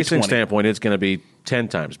 from a racing standpoint, it's going to be 10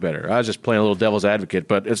 times better. I was just playing a little devil's advocate,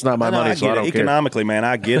 but it's not my money, so I don't care. Economically, man,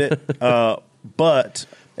 I get it. But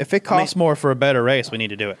if it costs more for a better race, we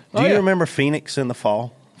need to do it. Do you remember Phoenix in the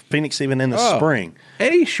fall? Phoenix even in the spring.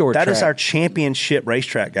 Any short track. That is our championship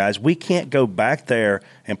racetrack, guys. We can't go back there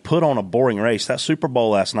and put on a boring race. That Super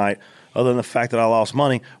Bowl last night, other than the fact that I lost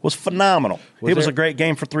money, was phenomenal. It was a great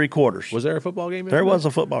game for 3 quarters. Was there a football game? There was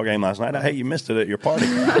a football game last night. I hate you missed it at your party.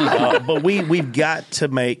 But we've got to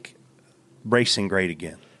make racing great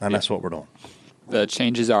again, and that's what we're doing. The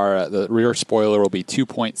changes are the rear spoiler will be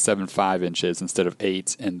 2.75 inches instead of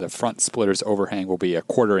 8, and the front splitter's overhang will be a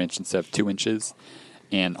 1/4 inch instead of 2 inches.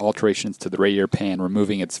 And alterations to the radiator pan,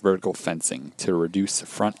 removing its vertical fencing to reduce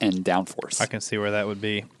front end downforce. I can see where that would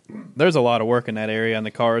be. There's a lot of work in that area on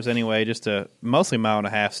the cars anyway, just to mostly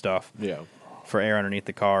 1.5 mile stuff. Yeah, for air underneath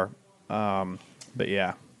the car. But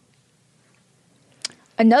yeah.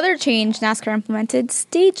 Another change NASCAR implemented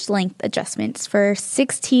stage length adjustments for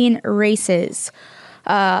 16 races.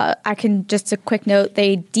 I can just a quick note,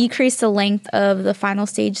 they decreased the length of the final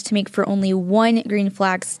stage to make for only 1 green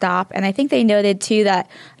flag stop. And I think they noted too that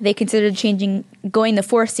they considered going the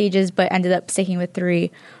 4 stages, but ended up sticking with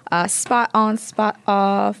 3. Spot on, spot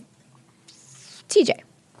off. TJ.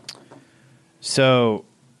 So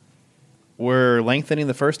we're lengthening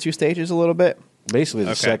the first 2 stages a little bit? Basically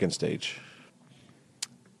the second stage.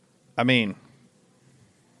 I mean,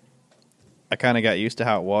 I kind of got used to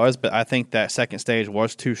how it was, but I think that second stage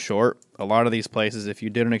was too short. A lot of these places, if you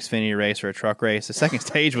did an Xfinity race or a truck race, the second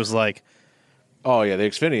stage was like... Oh, yeah, the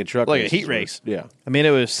Xfinity truck like race. Like a heat race. Yeah. I mean, it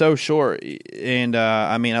was so short. And,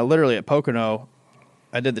 I literally at Pocono,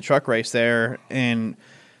 I did the truck race there, and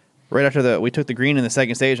right after we took the green in the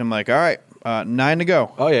second stage, I'm like, all right, 9 to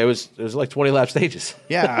go. Oh, yeah, it was like 20 lap stages.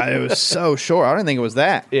 Yeah, it was so short. I didn't think it was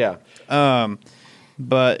that. Yeah.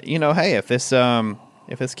 But, hey, if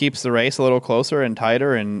this keeps the race a little closer and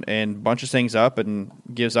tighter and bunches things up and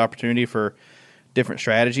gives opportunity for different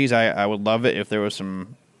strategies, I would love it if there was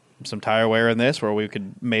some tire wear in this where we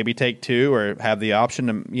could maybe take 2 or have the option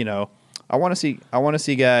to, I want to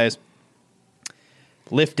see guys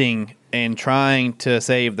lifting and trying to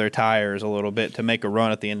save their tires a little bit to make a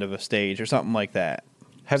run at the end of a stage or something like that.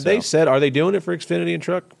 Have they said, are they doing it for Xfinity and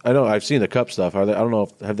truck? I know I've seen the Cup stuff. I don't know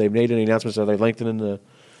have they made any announcements? Are they lengthening the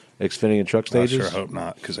Xfinity and truck stages? I sure hope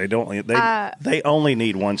not, because they only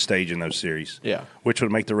need 1 stage in those series. Yeah, which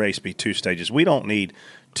would make the race be 2 stages. We don't need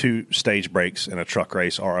 2 stage breaks in a truck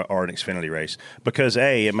race or an Xfinity race because,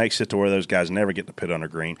 A, it makes it to where those guys never get to pit under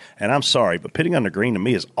green. And I'm sorry, but pitting under green to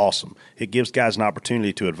me is awesome. It gives guys an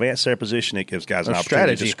opportunity to advance their position. It gives guys an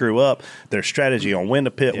opportunity to screw up. Their strategy on when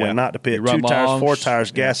to pit, when not to pit, 2 tires, 4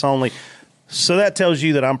 tires, gas only. So that tells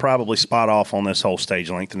you that I'm probably spot off on this whole stage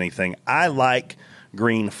lengthening thing. I like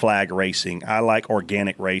green flag racing. I like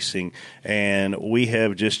organic racing, and we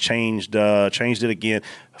have just changed it again.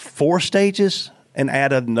 4 stages and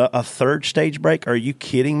add a 3rd stage break? Are you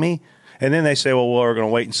kidding me? And then they say, well, we're going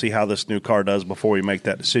to wait and see how this new car does before we make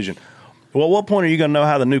that decision. Well, at what point are you going to know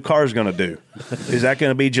how the new car is going to do? Is that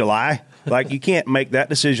going to be July? Like, you can't make that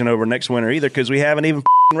decision over next winter either because we haven't even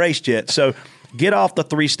raced yet. So get off the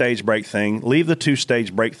 3-stage break thing. Leave the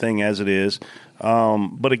 2-stage break thing as it is.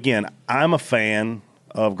 But again, I'm a fan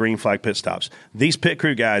of green flag pit stops. These pit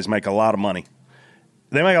crew guys make a lot of money.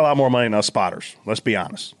 They make a lot more money than us spotters. Let's be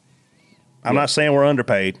honest. I'm not saying we're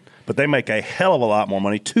underpaid, but they make a hell of a lot more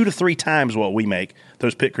money, 2 to 3 times what we make,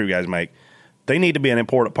 those pit crew guys make. They need to be an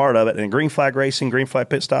important part of it. And green flag racing, green flag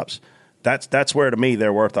pit stops, that's where, to me,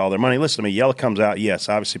 they're worth all their money. Listen to me, yellow comes out, yes,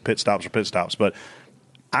 obviously pit stops are pit stops, but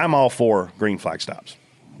I'm all for green flag stops.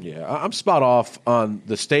 Yeah, I'm spot off on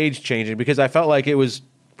the stage changing because I felt like it was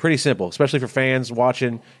pretty simple, especially for fans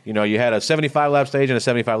watching. You know, you had a 75-lap stage and a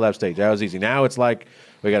 75-lap stage. That was easy. Now it's like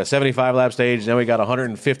we got a 75-lap stage, then we got a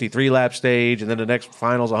 153-lap stage, and then the next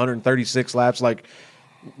final's 136 laps. Like,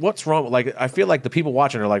 what's wrong? Like, I feel like the people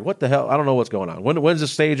watching are like, what the hell? I don't know what's going on. When's the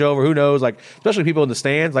stage over? Who knows? Like, especially people in the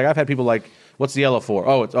stands. Like, I've had people like, what's the yellow for?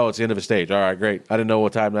 Oh, it's the end of a stage. All right, great. I didn't know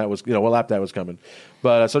what time that was, what lap that was coming.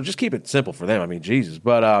 But so just keep it simple for them. I mean, Jesus.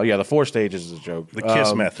 But yeah, the 4 stages is a joke. The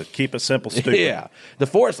KISS method. Keep it simple, stupid. Yeah. The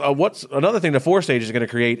 4th, what's another thing the 4 stages is going to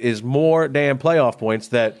create is more damn playoff points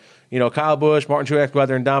that, Kyle Busch, Martin Truex go out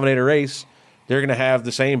there and dominate a race. They're going to have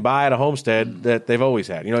the same bye at a Homestead that they've always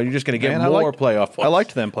had. You're just going to get more playoff points. I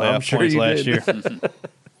liked them playoff points last year.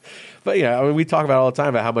 But yeah, I mean, we talk about all the time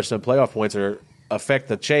about how much them playoff points affect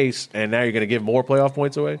the chase, and now you're going to give more playoff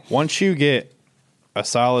points away. Once you get a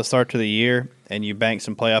solid start to the year and you bank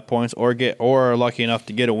some playoff points, or are lucky enough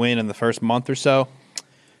to get a win in the first month or so,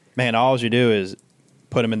 man, all you do is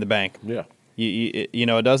put them in the bank. Yeah.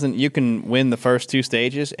 It doesn't. You can win the first 2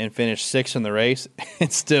 stages and finish 6th in the race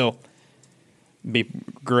and still be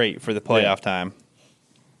great for the playoff time.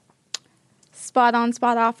 Spot on,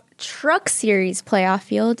 spot off. Truck Series playoff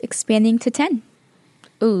field expanding to 10.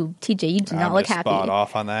 Ooh, TJ, you do not look happy. Spot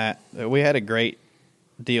off on that. We had a great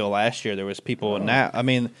deal last year. There was people now. I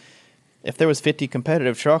mean, if there was 50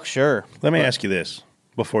 competitive trucks, sure. Let me ask you this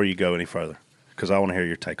before you go any further, because I want to hear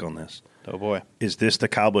your take on this. Oh boy, is this the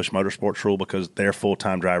Kyle Busch Motorsports rule because their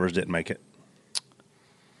full-time drivers didn't make it?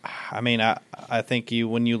 I mean, I think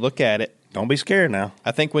when you look at it, don't be scared now.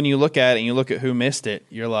 I think when you look at it and you look at who missed it,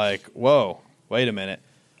 you're like, whoa, wait a minute.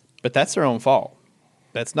 But that's their own fault.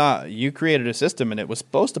 That's not, you created a system and it was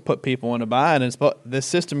supposed to put people in a bind, and this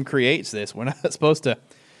system creates this. We're not supposed to,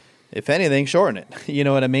 if anything, shorten it. You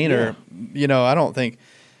know what I mean? Yeah. Or, I don't think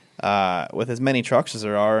with as many trucks as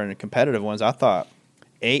there are and competitive ones, I thought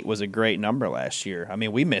 8 was a great number last year. I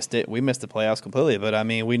mean, we missed it. We missed the playoffs completely, but I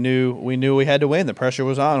mean, we knew we had to win. The pressure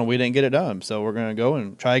was on and we didn't get it done. So we're going to go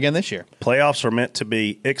and try again this year. Playoffs are meant to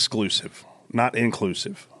be exclusive, not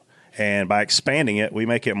inclusive. And by expanding it, we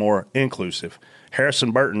make it more inclusive.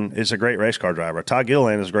 Harrison Burton is a great race car driver. Todd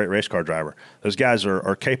Gilliland is a great race car driver. Those guys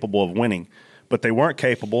are capable of winning, but they weren't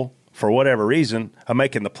capable, for whatever reason, of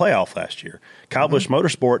making the playoff last year. Kyle Busch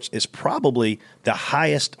Motorsports is probably the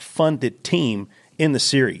highest funded team in the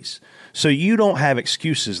series. So you don't have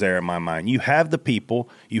excuses there in my mind. You have the people,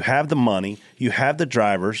 you have the money, you have the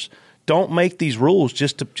drivers. Don't make these rules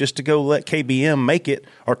just to go let KBM make it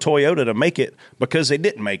or Toyota to make it because they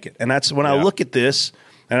didn't make it. And that's when I look at this,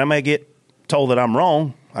 and I may get told that I'm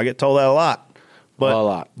wrong. I get told that a lot.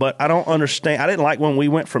 But I don't understand. I didn't like when we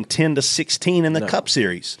went from 10 to 16 in the Cup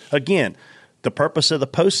Series. Again, the purpose of the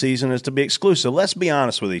postseason is to be exclusive. Let's be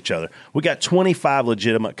honest with each other. We got 25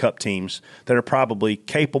 legitimate Cup teams that are probably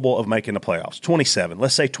capable of making the playoffs. 27.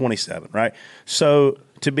 Let's say 27, right? So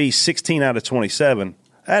to be 16 out of 27,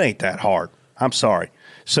 that ain't that hard. I'm sorry.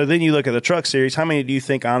 So then you look at the Truck Series. How many do you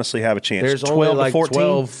think honestly have a chance? There's 12 only like to 14?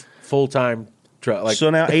 12 full-time truck. So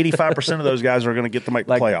now 85% of those guys are going to get to make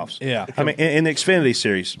the playoffs. Yeah. I mean, in the Xfinity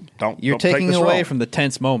Series, you're taking away from the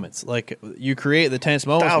tense moments. Like, you create the tense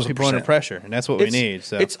moments when people are under pressure, and that's what we need.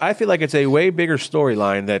 So I feel like it's a way bigger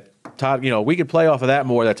storyline that Todd, we could play off of that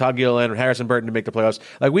more, that Todd Gilliland and Harrison Burton to make the playoffs.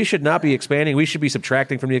 Like, we should not be expanding. We should be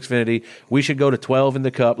subtracting from the Xfinity. We should go to 12 in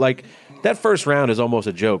the Cup. Like, that first round is almost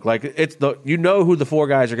a joke. Like you know who the 4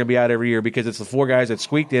 guys are going to be out every year because it's the 4 guys that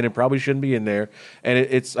squeaked in and probably shouldn't be in there. And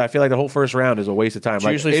I feel like the whole first round is a waste of time. It's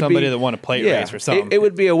usually somebody that won a plate race or something. It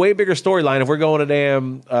would be a way bigger storyline if we're going to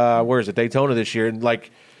damn where is it, Daytona this year, and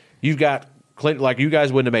like you've got Clinton, like you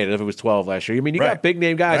guys wouldn't have made it if it was 12 last year. I mean, you got big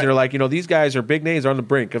name guys that are like, these guys are big names, are on the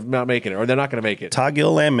brink of not making it, or they're not going to make it. Todd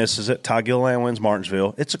Gilliland misses it. Todd Gilliland wins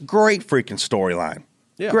Martinsville. It's a great freaking storyline.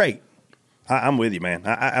 Yeah. Great. I'm with you, man.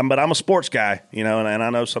 But I'm a sports guy, and I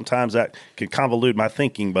know sometimes that can convolute my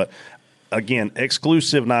thinking. But again,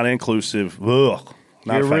 exclusive, not inclusive. Ugh,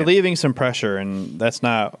 you're relieving some pressure, and that's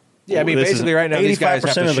not. Yeah, I mean, basically, right now, these guys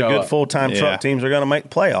have to 85% of the good up. full-time truck teams are going to make the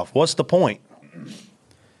playoff. What's the point?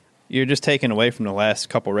 You're just taking away from the last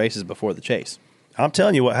couple races before the chase. I'm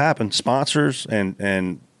telling you what happened. Sponsors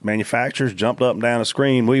and manufacturers jumped up and down the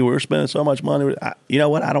screen. We were spending so much money. You know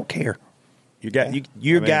what? I don't care.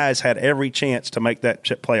 Guys had every chance to make that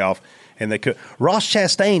playoff, and they could. Ross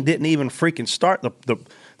Chastain didn't even freaking start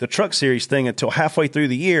the Truck Series thing until halfway through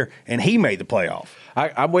the year, and he made the playoff.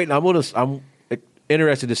 I'm waiting. I'm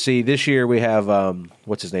interested to see. This year we have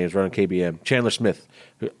what's his name is running KBM. Chandler Smith,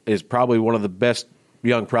 who is probably one of the best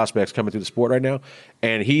young prospects coming through the sport right now,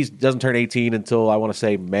 and he doesn't turn 18 until I want to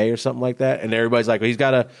say May or something like that. And everybody's like, well, he's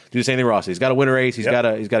got to do the same thing Ross. He's got to win a race. He's got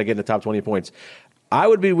to get in the top 20 points. I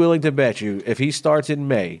would be willing to bet you if he starts in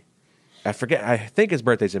May, I think his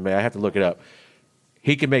birthday's in May. I have to look it up.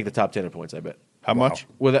 He can make the top 10 in points, I bet. How much?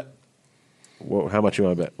 How much you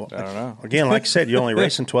want to bet? Well, I don't know. Again, like I said, you're only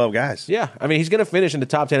racing 12 guys. Yeah. I mean, he's going to finish in the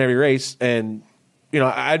top 10 every race. And,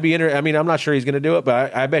 I'd be interested. I mean, I'm not sure he's going to do it,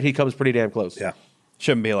 but I bet he comes pretty damn close. Yeah.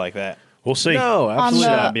 Shouldn't be like that. We'll see. No,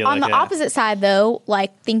 absolutely on the opposite side, though,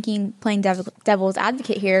 like playing devil's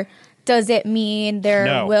advocate here, does it mean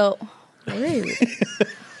there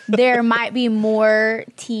might be more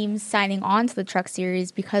teams signing on to the Truck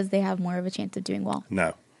Series because they have more of a chance of doing well?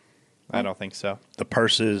 No. I don't think so. The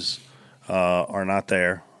purses are not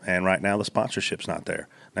there, and right now the sponsorship's not there.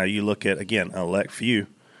 Now you look at, again, a elect few.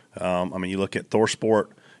 You look at ThorSport,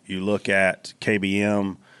 you look at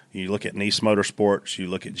KBM, you look at Nice Motorsports, you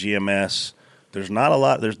look at GMS. There's not a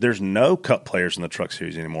lot. There's no Cup players in the Truck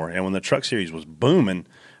Series anymore. And when the Truck Series was booming,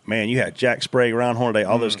 man, you had Jack Sprague, Ron Hornaday,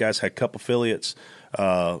 all those guys had Cup affiliates.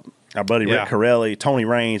 Our buddy Rick Corelli, Tony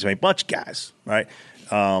Raines, a bunch of guys, right?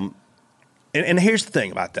 And here's the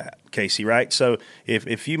thing about that, Casey, right? So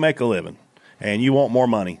if you make a living and you want more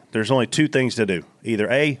money, there's only 2 things to do.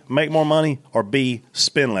 Either A, make more money, or B,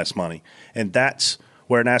 spend less money. And that's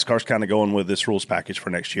where NASCAR's kind of going with this rules package for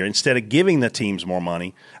next year. Instead of giving the teams more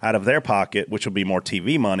money out of their pocket, which will be more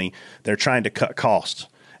TV money, they're trying to cut costs.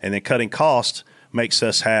 And then cutting costs makes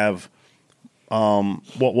us have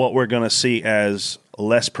what we're going to see as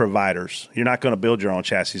less providers. You're not going to build your own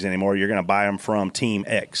chassis anymore. You're going to buy them from Team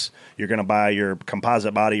X. You're going to buy your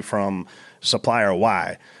composite body from supplier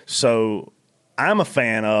Y. So I'm a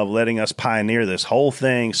fan of letting us pioneer this whole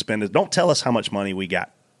thing, spend it. Don't tell us how much money we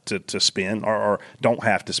got to spend or don't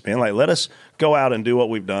have to spend. Like, let us go out and do what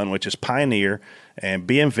we've done, which is pioneer and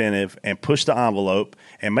be inventive and push the envelope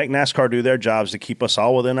and make NASCAR do their jobs to keep us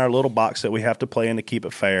all within our little box that we have to play in to keep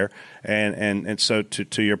it fair. And so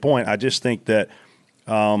to your point, I just think that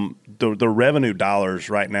the revenue dollars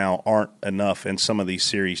right now aren't enough in some of these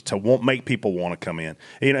series to make people want to come in.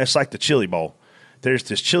 It's like the Chili Bowl. There's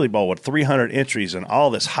this Chili Bowl with 300 entries and all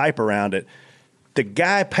this hype around it. The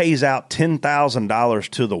guy pays out $10,000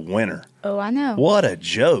 to the winner. Oh, I know. What a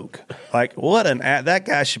joke. Like, that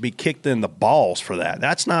guy should be kicked in the balls for that.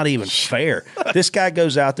 That's not even fair. This guy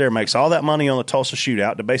goes out there and makes all that money on the Tulsa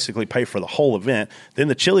Shootout to basically pay for the whole event. Then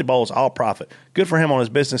the Chili Bowl is all profit. Good for him on his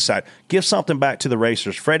business side. Give something back to the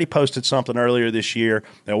racers. Freddie posted something earlier this year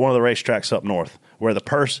at one of the racetracks up north where the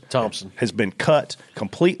purse has been cut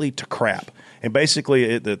completely to crap. And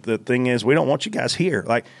basically the thing is, we don't want you guys here.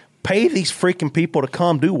 Like, pay these freaking people to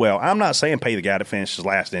come do well. I'm not saying pay the guy that finishes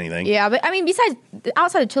last anything. Yeah, but I mean, besides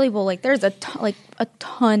outside of Chili Bowl, like there's a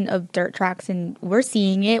ton of dirt tracks, and we're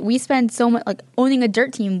seeing it. We spend so much, like owning a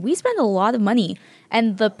dirt team. We spend a lot of money,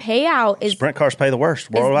 and the payout is sprint cars pay the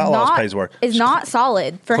worst. World Outlaws pays the worst. Is not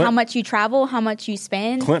solid for how much you travel, how much you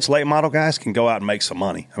spend. Clint's late model guys can go out and make some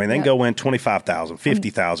money. I mean, they can go win $25,000,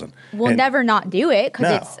 $50,000. We'll never not do it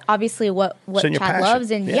because it's obviously what Chad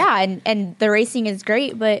loves, and and the racing is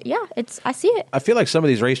great. But I see it. I feel like some of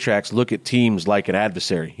these racetracks look at teams like an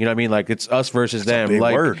adversary. You know what I mean? Like it's us versus them. A big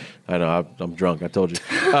like word. I know I'm drunk. I told you.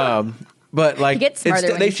 But like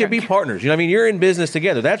they should be partners. You know what I mean? You're in business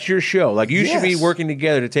together. That's your show. Like you should be working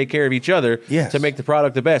together to take care of each other to make the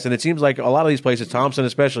product the best. And it seems like a lot of these places, Thompson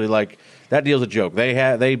especially, like that deal's a joke.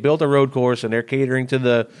 They built a road course and they're catering to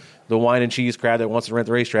the the wine and cheese crowd that wants to rent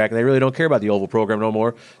the racetrack, and they really don't care about the oval program no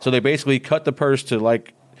more. So they basically cut the purse to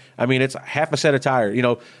it's half a set of tires.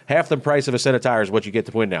 Half the price of a set of tires is what you get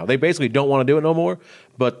to win now. They basically don't want to do it no more,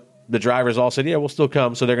 but the drivers all said, yeah, we'll still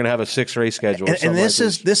come. So they're going to have a 6-race schedule. And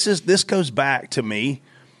this goes back to me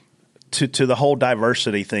to the whole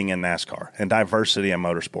diversity thing in NASCAR and diversity in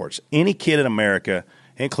motorsports. Any kid in America,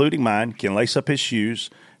 including mine, can lace up his shoes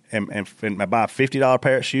and buy a $50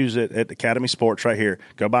 pair of shoes at Academy Sports right here,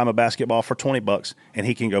 go buy him a basketball for $20, and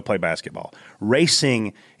he can go play basketball.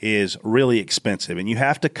 Racing is really expensive, and you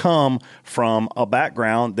have to come from a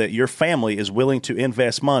background that your family is willing to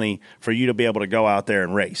invest money for you to be able to go out there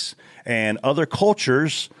and race. And other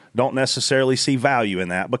cultures don't necessarily see value in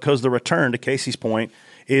that because the return, to Casey's point,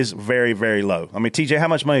 is very, very low. I mean, TJ, how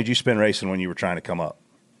much money did you spend racing when you were trying to come up?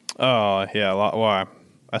 Oh, yeah, a lot. Why?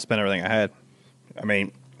 I spent everything I had. I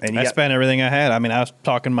mean, I spent everything I had. I mean, I was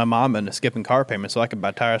talking my mom into skipping car payments so I could buy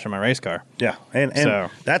tires for my race car. Yeah, and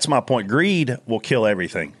that's my point. Greed will kill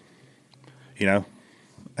everything. Anyway,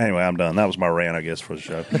 I'm done. That was my rant, I guess, for the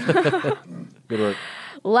show. Good work.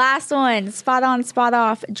 Last one, spot on, spot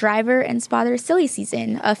off, driver and spotter silly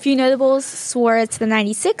season. A few notables, Suarez to the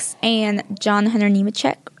 96 and John Hunter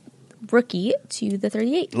Nemechek, rookie, to the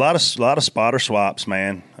 38. A lot of spotter swaps,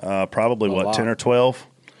 man. Probably, 10 or 12?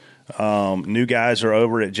 New guys are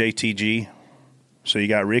over at JTG. So you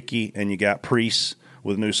got Ricky and you got Priest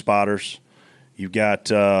with new spotters. You've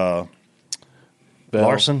got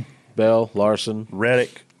Larson. Bell, Larson.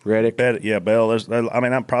 Reddick. Yeah, Bell.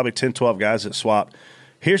 I'm probably 10, 12 guys that swapped.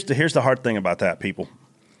 Here's the hard thing about that, people.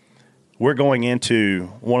 We're going into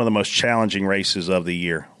one of the most challenging races of the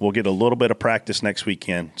year. We'll get a little bit of practice next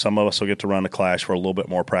weekend. Some of us will get to run the Clash for a little bit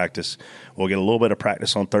more practice. We'll get a little bit of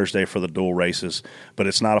practice on Thursday for the dual races, but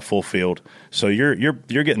it's not a full field. So you're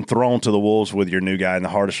getting thrown to the wolves with your new guy in the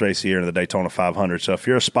hardest race of the year in the Daytona 500. So if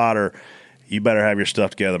you're a spotter, you better have your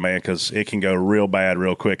stuff together, man, because it can go real bad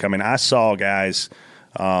real quick. I mean, I saw guys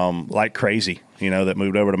like crazy, that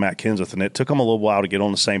moved over to Matt Kenseth, and it took them a little while to get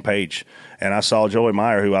on the same page. And I saw Joey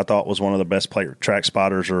Meyer, who I thought was one of the best track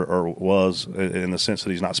spotters, or was, in the sense that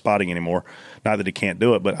he's not spotting anymore. Not that he can't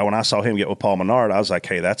do it, but when I saw him get with Paul Menard, I was like,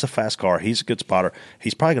 hey, that's a fast car. He's a good spotter.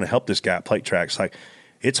 He's probably going to help this guy at plate tracks. Like,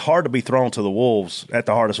 it's hard to be thrown to the wolves at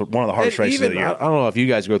one of the hardest races of the year. I don't know if you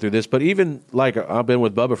guys go through this, but even like I've been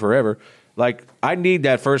with Bubba forever. Like, I need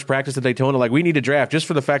that first practice at Daytona. Like, we need to draft just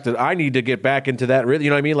for the fact that I need to get back into that. You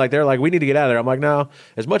know what I mean? Like, they're like, we need to get out of there. I'm like, no.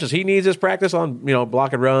 As much as he needs this practice on,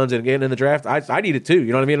 blocking runs and getting in the draft, I need it too.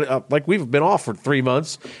 You know what I mean? Like, we've been off for 3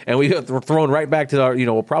 months, and we're thrown right back to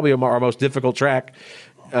our, probably our most difficult track.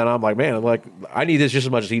 And I'm like, man, I need this just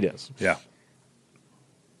as much as he does. Yeah.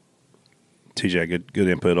 TJ, good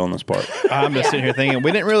input on this part. I'm just sitting here thinking,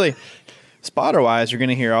 we didn't really... Spotter-wise, you're going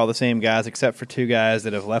to hear all the same guys except for 2 guys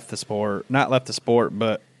that have left the sport. Not left the sport,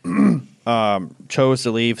 but chose to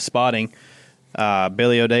leave spotting.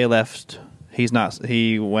 Billy O'Day left. He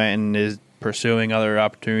went and is pursuing other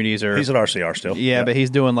opportunities. He's at RCR still. Yeah, but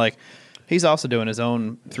he's also doing his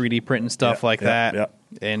own 3D printing stuff that. Yeah.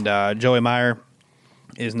 And Joey Meyer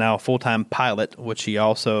is now a full-time pilot, which he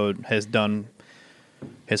also has done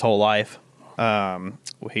his whole life.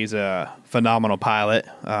 He's a phenomenal pilot,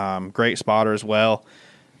 great spotter as well.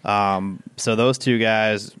 So those 2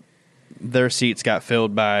 guys, their seats got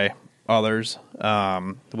filled by others.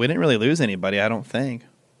 We didn't really lose anybody, I don't think.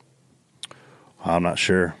 I'm not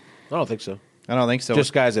sure. I don't think so.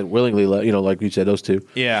 Just guys that willingly, like you said, those 2.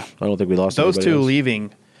 Yeah. I don't think we lost those 2 else.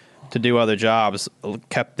 leaving to do other jobs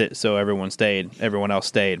kept it so everyone else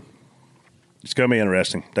stayed. It's going to be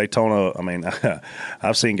interesting. Daytona, I mean,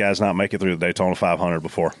 I've seen guys not make it through the Daytona 500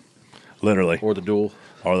 before, literally. Or the duel,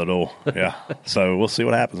 yeah. So we'll see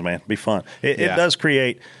what happens, man. Be fun. It does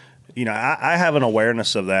create, I have an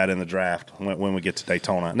awareness of that in the draft when we get to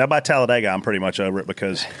Daytona. Now, by Talladega, I'm pretty much over it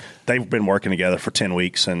because they've been working together for 10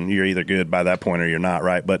 weeks, and you're either good by that point or you're not,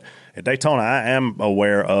 right? But at Daytona, I am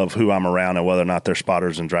aware of who I'm around and whether or not their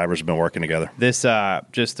spotters and drivers have been working together.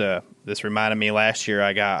 This reminded me last year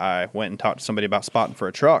I went and talked to somebody about spotting for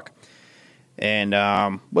a truck, and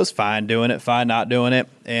was fine doing it, fine not doing it,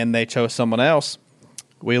 and they chose someone else.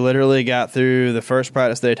 We literally got through the first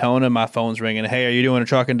practice at Daytona, my phone's ringing. Hey, are you doing a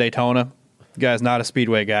truck in Daytona? The guy's not a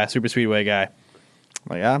speedway guy, super speedway guy. I'm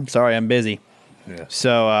like, I'm sorry, I'm busy. Yeah.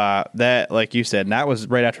 So that, like you said, and that was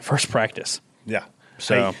right after first practice. Yeah.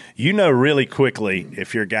 So really quickly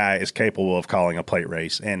if your guy is capable of calling a plate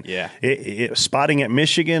race. And spotting at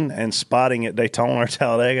Michigan and spotting at Daytona or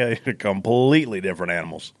Talladega are completely different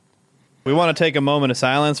animals. We want to take a moment of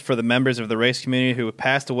silence for the members of the race community who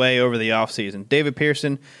passed away over the offseason. David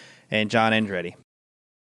Pearson and John Andretti.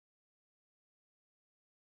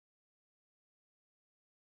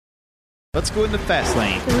 Let's go into fast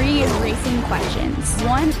lane. 3 racing questions.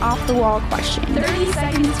 1 off-the-wall question. 30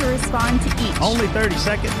 seconds to respond to each. Only 30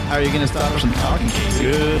 seconds. How are you going to stop us from talking, Casey?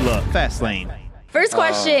 Good luck. Fast lane. First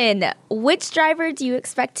question. Which driver do you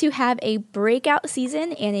expect to have a breakout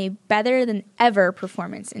season and a better-than-ever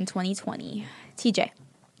performance in 2020? TJ.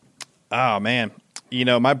 Oh, man. You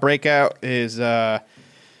know, my breakout is, I'm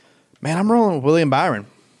rolling with William Byron.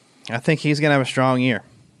 I think he's going to have a strong year.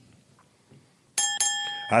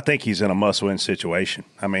 I think he's in a must-win situation.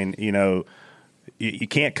 I mean, you know, you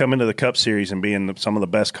can't come into the Cup Series and be in some of the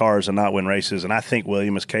best cars and not win races. And I think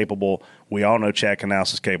William is capable. We all know Chad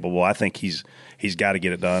Knaus is capable. I think he's got to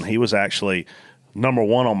get it done. He was actually number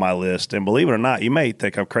 1 on my list. And believe it or not, you may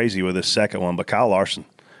think I'm crazy with this second one, but Kyle Larson.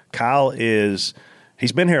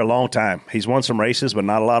 He's been here a long time. He's won some races, but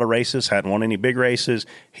not a lot of races. Hadn't won any big races.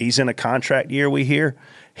 He's in a contract year, we hear.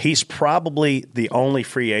 He's probably the only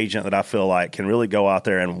free agent that I feel like can really go out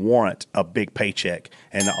there and warrant a big paycheck.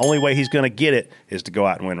 And the only way he's going to get it is to go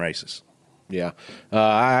out and win races. Yeah.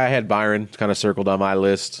 I had Byron kind of circled on my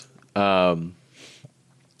list. Same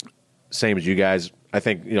as you guys. I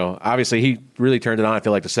think, you know, obviously he really turned it on. I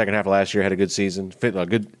feel like the second half of last year had a good season, a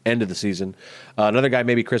good end of the season. Another guy,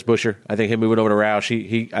 maybe Chris Buescher. I think him moving over to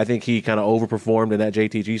Roush, I think he kind of overperformed in that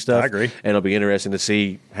JTG stuff. I agree. And it'll be interesting to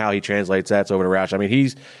see how he translates that over to Roush. I mean,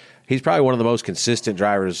 he's probably one of the most consistent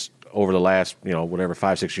drivers over the last,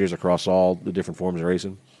 5-6 years across all the different forms of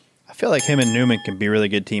racing. I feel like him and Newman can be really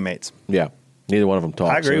good teammates. Yeah. Neither one of them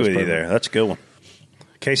talk. I agree with you there. That's a good one.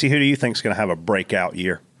 Casey, who do you think is going to have a breakout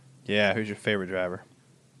year? Yeah, who's your favorite driver?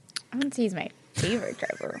 I wouldn't say he's my favorite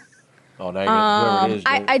driver. Oh, now whoever it is.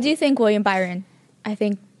 I do think William Byron. I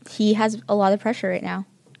think he has a lot of pressure right now.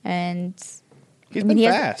 And He's been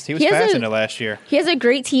fast. He was fast in it last year. He has a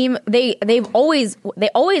great team. They always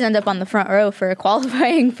end up on the front row for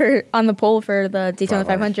qualifying on the pole for the Daytona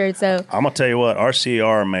 500. So I'm gonna tell you what,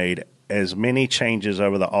 RCR made as many changes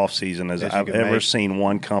over the offseason as I've ever seen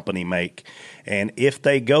one company make. And if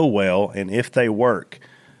they go well and if they work,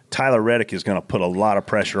 Tyler Reddick is going to put a lot of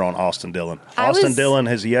pressure on Austin Dillon. Dillon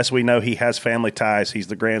has, yes, we know he has family ties. He's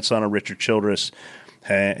the grandson of Richard Childress,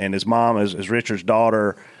 and his mom is Richard's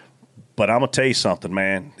daughter. But I'm going to tell you something,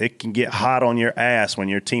 man. It can get hot on your ass when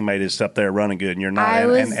your teammate is up there running good and you're not.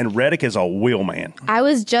 And Reddick is a wheel man. I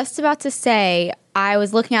was just about to say, I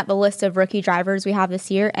was looking at the list of rookie drivers we have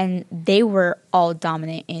this year, and they were all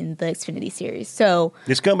dominant in the Xfinity Series. So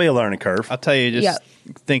it's going to be a learning curve. I'll tell you,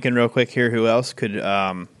 thinking real quick here, who else could,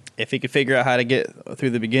 if he could figure out how to get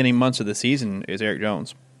through the beginning months of the season, is Eric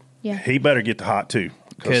Jones. Yeah, he better get the hot too,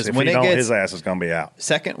 because if he don't, his ass is going to be out.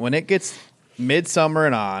 When it gets midsummer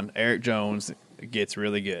and on, Eric Jones gets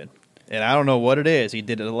really good. And I don't know what it is. He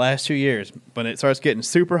did it the last 2 years. When it starts getting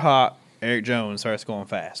super hot, Eric Jones starts going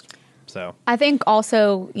fast. So I think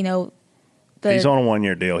also, he's on a 1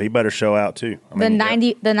 year deal. He better show out too. The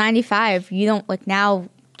 95, you don't like now.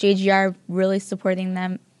 JGR really supporting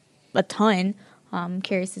them a ton. I'm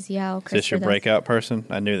curious to see how Chris. Is this your breakout person?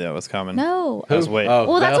 I knew that was coming. No. I was waiting.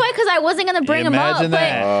 Well, that's why, because I wasn't going to bring him up. Imagine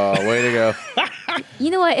that. Oh, way to go.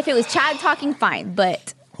 You know what? If it was Chad talking, fine.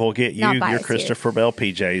 But we'll get you your Christopher Bell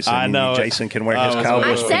PJs. And I know. Jason can wear his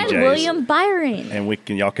Cowboys PJs. I said William Byron.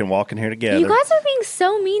 And y'all can walk in here together. You guys are being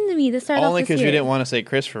so mean to me to start off this year. Only because you didn't want to say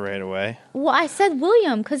Christopher right away. Well, I said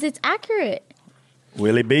William because it's accurate.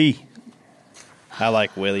 Willie B. I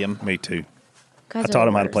like William. Me too. I taught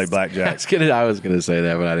him how to play blackjack. I was going to say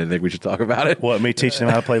that, but I didn't think we should talk about it. What, me teaching him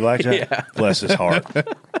how to play blackjack? Yeah. Bless his heart.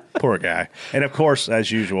 Poor guy. And, of course,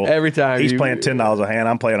 as usual, every time he's playing $10 a hand,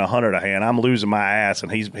 I'm playing $100 a hand. I'm losing my ass,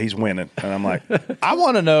 and he's winning. And I'm like, I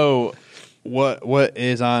want to know what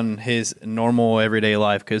is on his normal everyday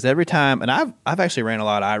life, because every time, and I've actually ran a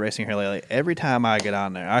lot of iRacing here lately. Every time I get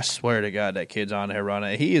on there, I swear to God, that kid's on there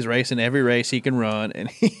running. He is racing every race he can run, and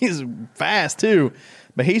he's fast too.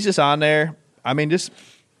 But he's just on there. He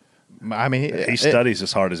studies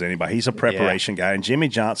as hard as anybody. He's a preparation guy. And Jimmy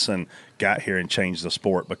Johnson got here and changed the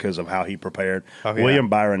sport because of how he prepared. Oh, yeah. William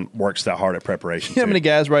Byron works that hard at preparation. You know how many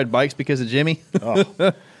guys ride bikes because of Jimmy?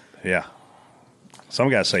 Oh, yeah. Some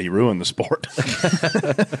guys say he ruined the sport.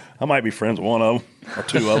 I might be friends with one of them, or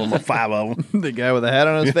two of them, or five of them. The guy with the hat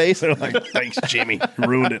on his face? They're like, thanks, Jimmy. You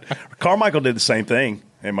ruined it. Carmichael did the same thing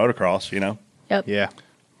in motocross, Yep. Yeah.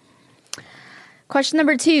 Question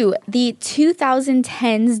number 2. The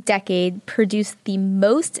 2010s decade produced the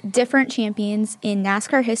most different champions in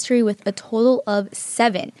NASCAR history with a total of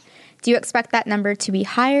 7. Do you expect that number to be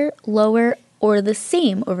higher, lower, or the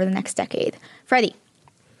same over the next decade? Freddie.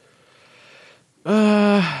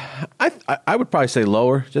 I would probably say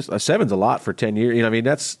lower. Just 7's a lot for 10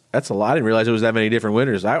 years. That's a lot. I didn't realize it was that many different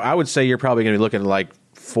winners. I would say you're probably going to be looking at like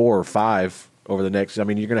 4 or 5 over the next. I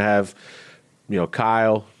mean, you're going to have,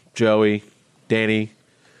 Kyle, Joey, Danny.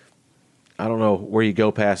 I don't know where you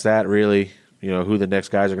go past that, really. Who the next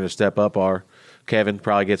guys are going to step up are. Kevin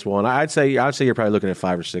probably gets one. I'd say you're probably looking at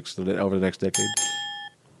 5 or 6 over the next decade.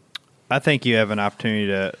 I think you have an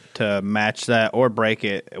opportunity to match that or break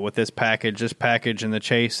it with this package. This package and the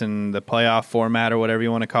chase and the playoff format or whatever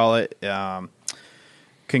you want to call it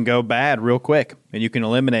can go bad real quick, and you can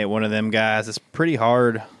eliminate one of them guys. It's pretty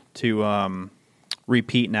hard to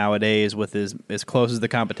repeat nowadays with as close as the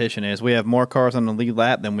competition is. We have more cars on the lead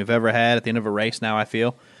lap than we've ever had at the end of a race now, I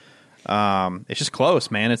feel. It's just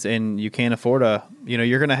close, man. And you can't afford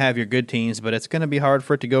you're going to have your good teams, but it's going to be hard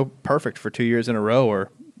for it to go perfect for 2 years in a row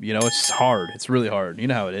or it's hard. It's really hard. You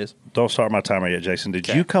know how it is. Don't start my timer yet, Jason. Did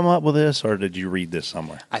you come up with this, or did you read this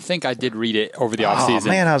somewhere? I think I did read it over the offseason. Oh,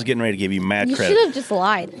 man, I was getting ready to give you mad credit. You should have just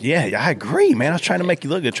lied. Yeah, I agree, man. I was trying to make you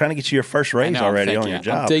look good, trying to get you your first raise already on your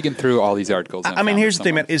job. I'm digging through all these articles. I mean, here's the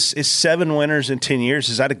thing, man. Is 7 winners in 10 years,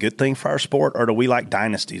 is that a good thing for our sport, or do we like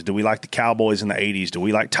dynasties? Do we like the Cowboys in the 80s? Do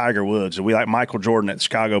we like Tiger Woods? Do we like Michael Jordan at the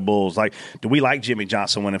Chicago Bulls? Do we like Jimmy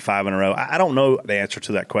Johnson winning 5 in a row? I don't know the answer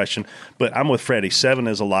to that question, but I'm with Freddie. 7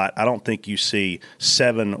 is a lot. I don't think you see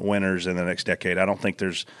 7 winners in the next decade. I don't think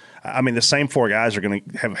there's – I mean, the same 4 guys are going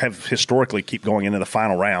to have historically keep going into the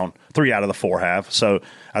final round. 3 out of the 4 have. So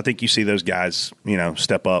I think you see those guys,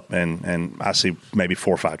 step up, and I see maybe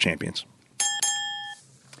 4 or 5 champions.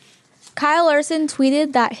 Kyle Larson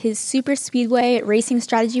tweeted that his super speedway racing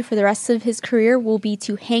strategy for the rest of his career will be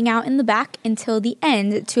to hang out in the back until the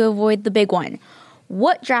end to avoid the big one.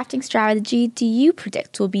 What drafting strategy do you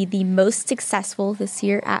predict will be the most successful this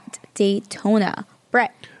year at Daytona?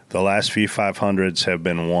 Brett. The last few 500s have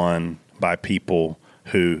been won by people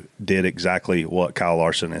who did exactly what Kyle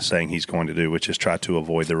Larson is saying he's going to do, which is try to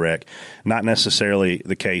avoid the wreck. Not necessarily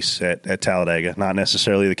the case at Talladega, not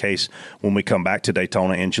necessarily the case when we come back to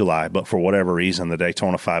Daytona in July, but for whatever reason, the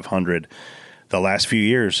Daytona 500 the last few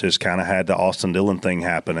years has kind of had the Austin Dillon thing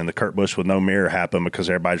happen and the Kurt Busch with no mirror happen because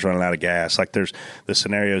everybody's running out of gas. There's the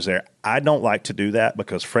scenarios there. I don't like to do that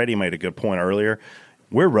because Freddie made a good point earlier.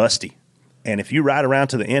 We're rusty. And if you ride around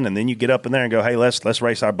to the end and then you get up in there and go, hey, let's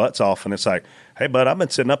race our butts off. And it's like, hey, bud, I've been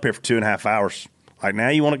sitting up here for 2.5 hours. Now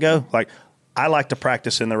you want to go? I like to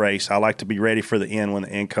practice in the race. I like to be ready for the end when the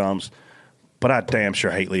end comes. But I damn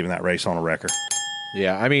sure hate leaving that race on a wrecker.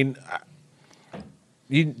 Yeah, I mean,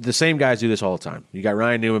 the same guys do this all the time. You got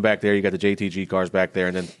Ryan Newman back there. You got the JTG cars back there.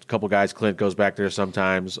 And then a couple guys, Clint goes back there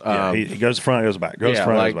sometimes. He goes front, goes back. Goes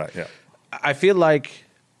back. Yeah. I feel like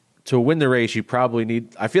to win the race, you probably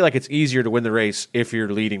need – I feel like it's easier to win the race if you're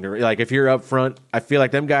leading the race. If you're up front, I feel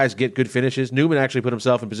like them guys get good finishes. Newman actually put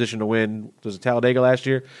himself in position to win, was it Talladega last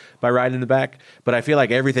year, by riding in the back. But I feel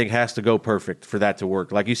like everything has to go perfect for that to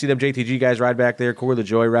work. You see them JTG guys ride back there, Corey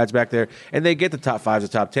LaJoie rides back there, and they get the top 5s, the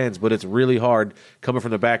top 10s, but it's really hard coming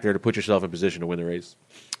from the back there to put yourself in position to win the race.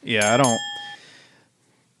 Yeah,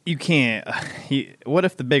 you can't – what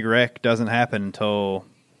if the big wreck doesn't happen until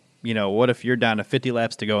 – what if you're down to 50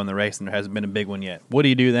 laps to go in the race and there hasn't been a big one yet? What do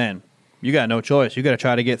you do then? You got no choice. You got to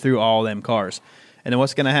try to get through all them cars. And then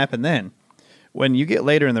what's going to happen then? When you get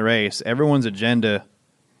later in the race, everyone's agenda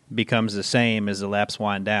becomes the same as the laps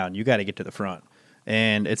wind down. You got to get to the front.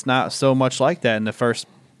 And it's not so much like that in the first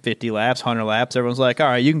 50 laps, 100 laps. Everyone's like, all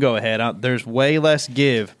right, you can go ahead. There's way less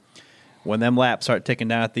give when them laps start ticking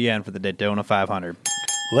down at the end for the Daytona 500.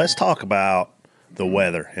 Let's talk about the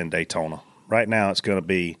weather in Daytona. Right now it's going to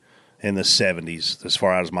be in the 70s as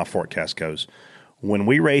far out as my forecast goes. When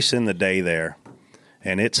we race in the day there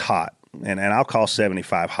and it's hot, and I'll call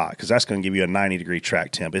 75 hot because that's going to give you a 90-degree track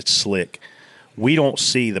temp. It's slick. We don't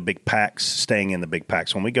see the big packs staying in the big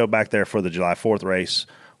packs. When we go back there for the July 4th race,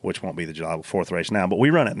 which won't be the July 4th race now, but we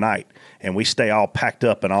run at night and we stay all packed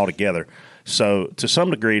up and all together. So to some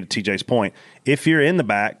degree, to TJ's point, if you're in the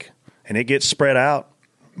back and it gets spread out,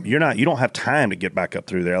 you don't have time to get back up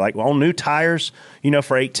through there. On new tires, for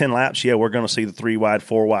 8-10 laps, we're going to see the 3-wide,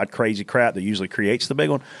 4-wide crazy crap that usually creates the big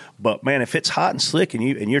one. But man, if it's hot and slick and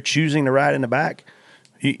you're choosing to ride in the back,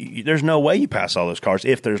 there's no way you pass all those cars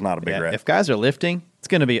if there's not a big wreck. If guys are lifting, it's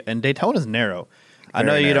going to be, and Daytona's narrow.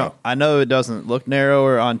 Very narrow. I know it doesn't look narrow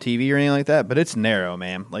or on TV or anything like that, but it's narrow,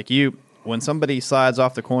 man. When somebody slides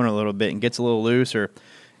off the corner a little bit and gets a little loose or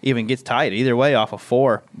even gets tight, either way off of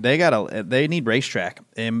 4, they need racetrack.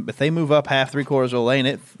 And if they move up half, 3/4 of the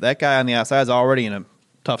lane, that guy on the outside is already in a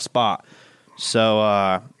tough spot.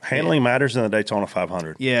 So handling matters in the Daytona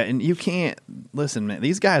 500. Yeah, and you can't listen, man.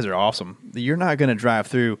 These guys are awesome. You're not going to drive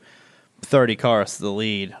through 30 cars to the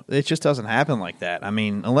lead. It just doesn't happen like that. I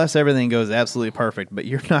mean, unless everything goes absolutely perfect, but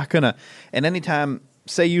you're not going to. And anytime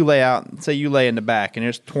say you lay in the back, and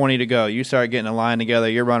there's 20 to go. You start getting a line together.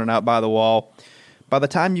 You're running out by the wall. By the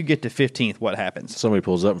time you get to 15th, what happens? Somebody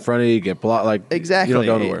pulls up in front of you, get blocked. Like Exactly. you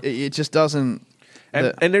don't go nowhere. It just doesn't.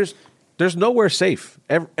 And there's nowhere safe.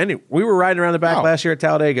 We were riding around the back last year at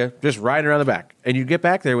Talladega, just riding around the back, and you get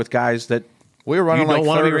back there with guys that We were running you don't like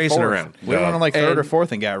want to third be or racing fourth. around. We were running like third or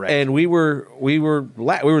fourth and got wrecked. And there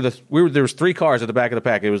was 3 cars at the back of the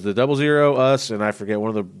pack. It was the 00, us, and I forget one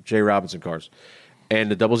of the Jay Robinson cars.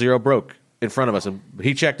 And the 00 broke in front of us, and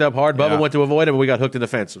he checked up hard. Bubba went to avoid him, and we got hooked in the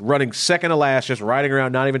fence. Running second to last, just riding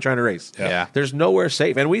around, not even trying to race. Yeah. There's nowhere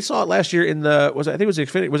safe. And we saw it last year in the I think it was the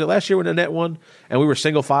Xfinity. Was it last year when Annette won? And we were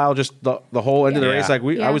single file, just the whole end of the race. Like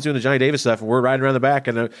I was doing the Johnny Davis stuff, and we're riding around the back,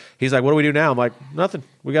 and he's like, "What do we do now?" I'm like, "Nothing.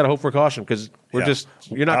 We got to hope for caution because you're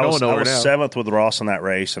not going nowhere I was now." 7th with Ross in that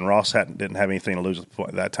race, and Ross didn't have anything to lose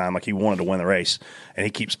at that time. Like he wanted to win the race, and he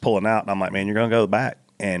keeps pulling out, and I'm like, "Man, you're going to go back."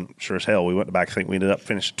 And sure as hell, we went back. I think we ended up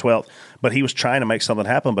finishing 12th. But he was trying to make something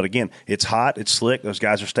happen. But again, it's hot, it's slick. Those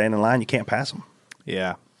guys are staying in line. You can't pass them.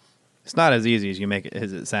 Yeah. It's not as easy as you make it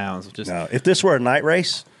as it sounds. No, if this were a night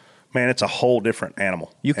race, man, it's a whole different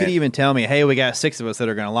animal. You could even tell me, hey, we got 6 of us that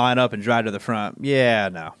are going to line up and drive to the front. Yeah,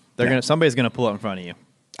 no. Somebody's going to pull up in front of you.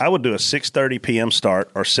 I would do a 6:30 p.m.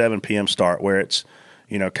 start or 7 p.m. start where it's,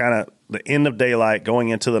 kind of the end of daylight going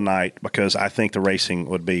into the night because I think the racing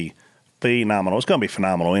would be phenomenal. It's going to be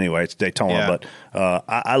phenomenal anyway. It's Daytona, but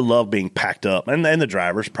I love being packed up. And the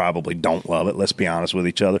drivers probably don't love it, let's be honest with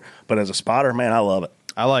each other. But as a spotter, man, I love it.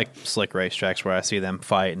 I like slick racetracks where I see them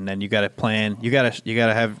fight, and then you got to plan. You got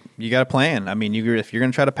to plan. I mean, if you're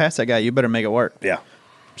going to try to pass that guy, you better make it work. Yeah.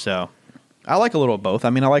 So, I like a little of both.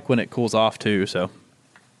 I mean, I like when it cools off too. So,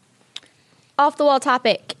 Off the wall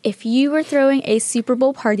topic. If you were throwing a Super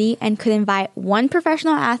Bowl party and could invite one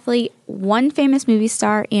professional athlete, one famous movie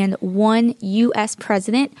star, and one U.S.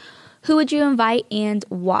 president, who would you invite and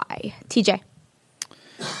why? TJ.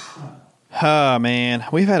 Oh, man.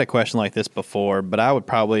 We've had a question like this before, but I would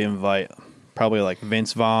probably invite like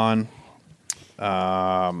Vince Vaughn,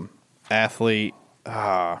 athlete,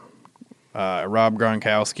 Rob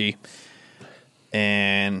Gronkowski,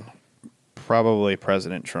 and probably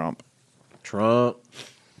President Trump. Trump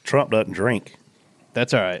doesn't drink.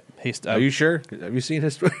 That's all right. Are you sure? Have you seen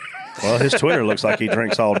his Twitter? Well, his Twitter looks like he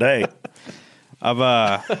drinks all day. I've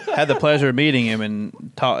had the pleasure of meeting him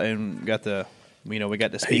and got to we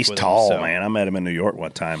got to speak He's with tall, him. So. man. I met him in New York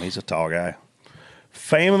one time. He's a tall guy.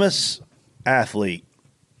 Famous athlete.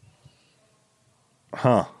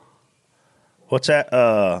 Huh. What's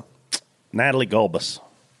that? Natalie Gulbis.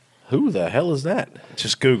 Who the hell is that?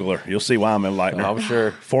 Just Google her. You'll see why I'm enlightening her. I'm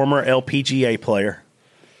sure. Former LPGA player.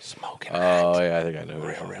 Smoking. Oh, yeah, I think I know.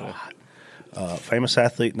 Real hot. Famous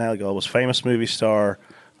athlete, Natalie Gulbis. Famous movie star.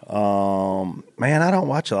 Man, I don't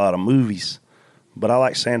watch a lot of movies, but I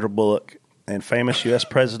like Sandra Bullock. And famous U.S.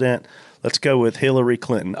 president. Let's go with Hillary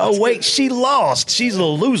Clinton. Oh, wait, she lost. She's a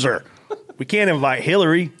loser. We can't invite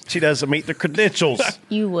Hillary. She doesn't meet the credentials.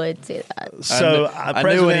 You would say that. So I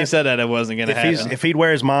knew when he said that it wasn't going to happen. If he'd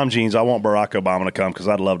wear his mom jeans, I want Barack Obama to come because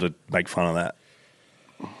I'd love to make fun of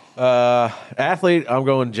that. Athlete, I'm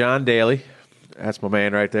going John Daly. That's my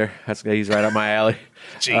man right there. He's right up my alley.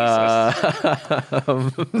 Jesus.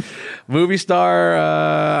 Movie star,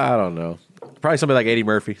 I don't know. Probably somebody like Eddie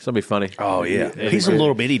Murphy. Somebody funny. Oh, yeah. He's a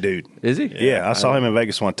little bitty dude. Is he? Yeah, I saw him in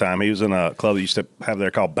Vegas one time. He was in a club that used to have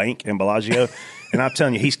there called Bank in Bellagio. And I'm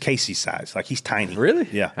telling you, he's Casey size. Like, he's tiny. Really?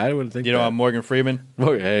 Yeah. I wouldn't think I'm Morgan Freeman.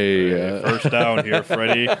 Hey. First down here,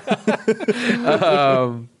 Freddie.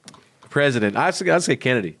 President. I'd say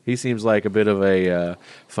Kennedy. He seems like a bit of a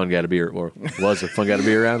fun guy to be around. Or was a fun guy to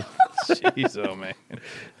be around. Jeez, oh, man.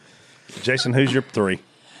 Jason, who's your 3?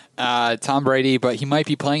 Tom Brady, but he might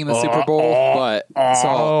be playing in the Super Bowl. But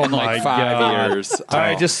in like 5 years. All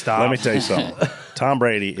right, just stop. Let me tell you something. Tom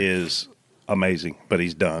Brady is amazing, but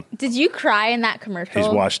he's done. Did you cry in that commercial?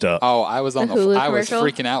 He's washed up. Oh, I was on The Hulu I was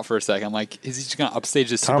commercial? freaking out for a second. I'm like, is he just going to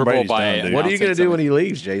upstage the Tom Super Bowl Brady's by done, dude. What are you going to do when he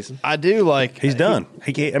leaves, Jason? I do like. He's done.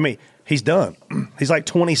 He's done. He's like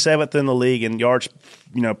 27th in the league in yards,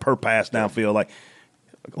 per pass downfield. Like,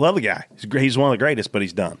 love the guy. He's one of the greatest, but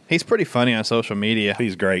he's done. He's pretty funny on social media.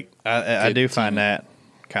 He's great. I do find that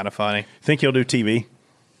kind of funny. Think he'll do TV?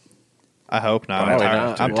 I hope not. Probably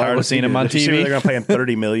not. I'm Why tired would of seeing he him do on that? You see TV. they're going to pay him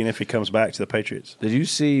 $30 million if he comes back to the Patriots. Did you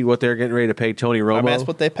see what they're getting ready to pay Tony Romo? I mean, that's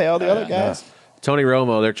what they pay all the other guys. Tony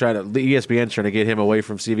Romo, they're trying to. The ESPN's trying to get him away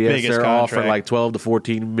from CBS. Biggest They're offering contract. like $12 to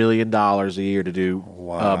 $14 million a year to do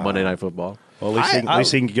Monday Night Football. Well, at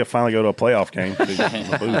least he can finally go to a playoff game.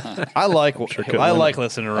 I like listening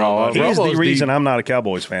to Romo. He's the reason I'm not a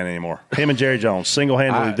Cowboys fan anymore. Him and Jerry Jones,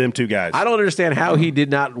 single-handedly, them two guys. I don't understand how he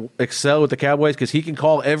did not excel with the Cowboys because he can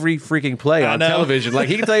call every freaking play on television. Like,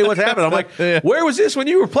 he can tell you what's happening. I'm like, where was this when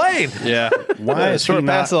you were playing? Yeah. Why is he not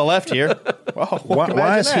pass to the left here?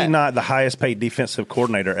 Why is he not the highest-paid defensive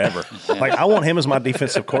coordinator ever? Like, I want him as my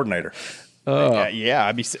defensive coordinator.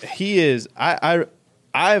 He is.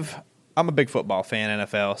 I'm a big football fan,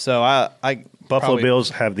 NFL. So Buffalo Bills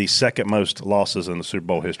have the second most losses in the Super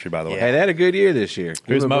Bowl history, by the way. Hey, they had a good year this year.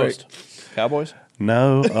 Who's most? Cowboys?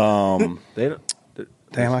 No. They don't.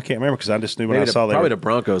 Damn, I can't remember because I just knew when I saw that. Probably the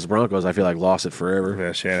Broncos. Broncos, I feel like, lost it forever.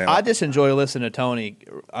 Yeah, Shannon. I just enjoy listening to Tony.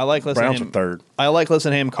 I like listening Browns to him. are third. I like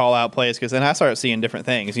listening to him call out plays because then I start seeing different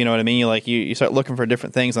things. You know what I mean? You start looking for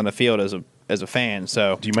different things on the field as a fan.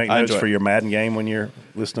 So do you make notes for your Madden game when you're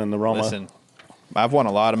listening to Romo? Listen, I've won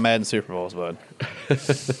a lot of Madden Super Bowls, bud.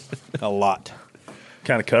 A lot. What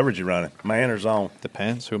kind of coverage you running? Man or zone?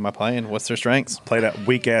 Depends. Who am I playing? What's their strengths? Play that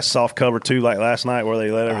weak-ass soft cover, too, like last night where they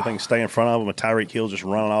let everything stay in front of them and Tyreek Hill just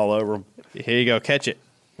running all over them. Here you go. Catch it.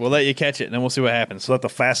 We'll let you catch it, and then we'll see what happens. So let the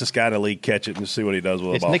fastest guy in the league catch it and see what he does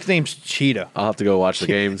with the ball. His nickname's Cheetah. I'll have to go watch the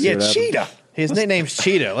game. Yeah, Cheetah. His nickname's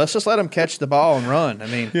Cheetah. Let's just let him catch the ball and run. I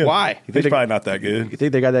mean, why? He's probably not that good. You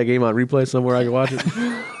think they got that game on replay somewhere I can watch it?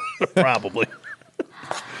 Probably.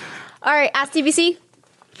 All right, Ask DBC.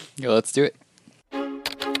 Yeah, let's do it.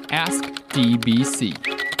 Ask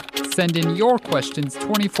DBC. Send in your questions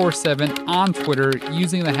 24/7 on Twitter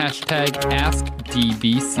using the hashtag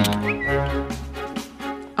AskDBC.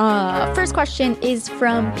 First question is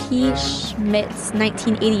from P. Schmitz,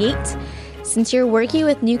 1988. Since you're working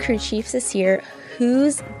with new crew chiefs this year,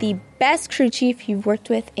 who's the best crew chief you've worked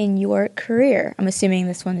with in your career? I'm assuming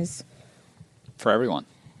this one is For everyone.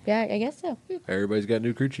 Yeah, I guess so. Everybody's got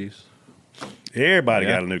new crew chiefs. Everybody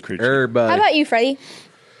got a new crew chief. Everybody. How about you, Freddie?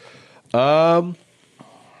 I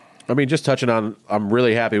mean, just touching on, I'm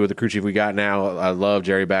really happy with the crew chief we got now. I love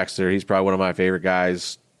Jerry Baxter. He's probably one of my favorite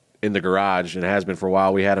guys in the garage and has been for a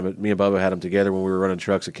while. Me and Bubba had him together when we were running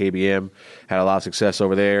trucks at KBM. Had a lot of success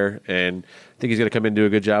over there, and I think he's going to come in and do a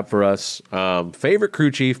good job for us. Favorite crew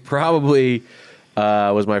chief probably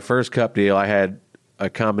was my first Cup deal. I had a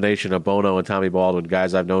combination of Bono and Tommy Baldwin,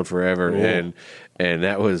 guys I've known forever, and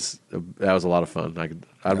that was a lot of fun.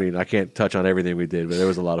 I can't touch on everything we did, but it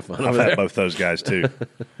was a lot of fun. I've had both those guys too.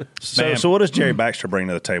 So what does Jerry Baxter bring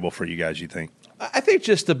to the table for you guys, you think? I think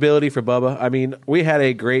just stability for Bubba. I mean, we had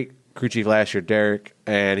a great crew chief last year, Derek,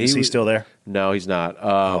 and is he still there? No, he's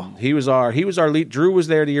not. He was our lead. Drew was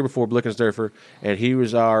there the year before, Blickensderfer, and he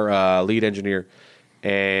was our lead engineer.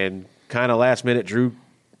 And kind of last minute, Drew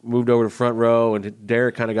moved over to front row, and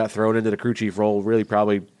Derek kind of got thrown into the crew chief role, really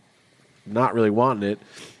probably not really wanting it.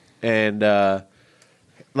 And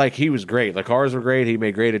he was great. The cars were great. He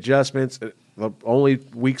made great adjustments. The only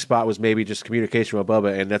weak spot was maybe just communication with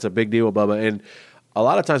Bubba, and that's a big deal with Bubba. And a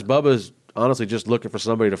lot of times Bubba's honestly just looking for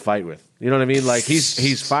somebody to fight with. You know what I mean? Like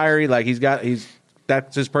he's fiery. Like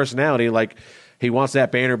that's his personality. Like he wants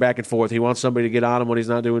that banter back and forth. He wants somebody to get on him when he's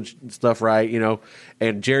not doing stuff right. You know,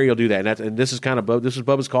 and Jerry will do that. And this is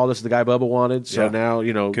Bubba's call. This is the guy Bubba wanted. So now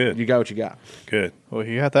Good. You got what you got. Good. Well,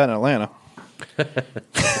 you got that in Atlanta. I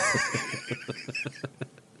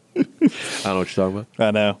don't know what you're talking about.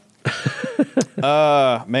 I know.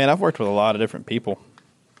 Man, I've worked with a lot of different people.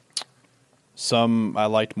 Some I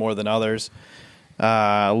liked more than others.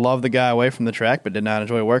 I love the guy away from the track, but did not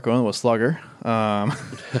enjoy working with was Slugger. I've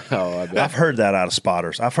heard that out of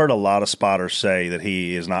spotters. I've heard a lot of spotters say that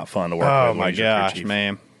he is not fun to work with. Oh, my gosh,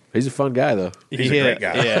 man. He's a fun guy, though. He's a great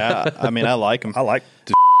guy. Yeah, I mean, I like him. I like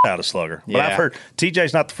the out of Slugger. But Yeah. I've heard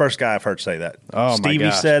TJ's not the first guy I've heard say that. Oh, my Stevie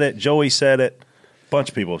gosh. said it. Joey said it. A bunch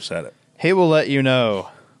of people have said it. He will let you know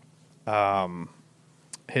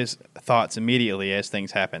his thoughts immediately as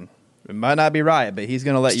things happen. It might not be right, but he's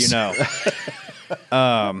going to let you know.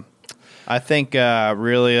 I think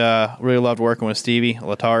really loved working with Stevie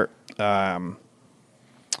Letarte. Man,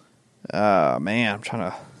 I'm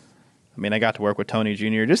trying to. I mean, I got to work with Tony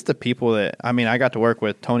Jr. Just the people that I got to work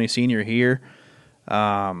with Tony Sr. here.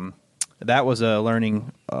 That was a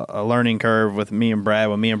learning curve with me and Brad.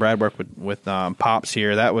 When me and Brad worked with Pops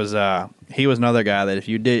here, that was he was another guy that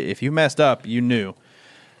if you messed up, you knew.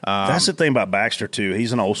 That's the thing about Baxter too.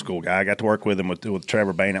 He's an old school guy. I got to work with him with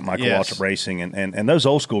Trevor Bain at Michael Waltrip Racing, and those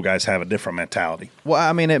old school guys have a different mentality. Well,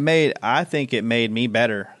 I mean, I think it made me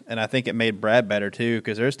better, and I think it made Brad better too.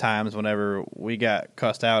 Because there's times whenever we got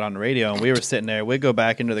cussed out on the radio, and we were sitting there, we'd go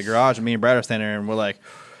back into the garage, and me and Brad are standing there, and we're like,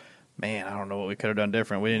 man, I don't know what we could have done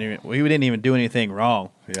different. We didn't even do anything wrong.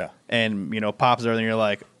 Yeah. And, Pop's there, and you're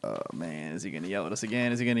like, oh, man, is he going to yell at us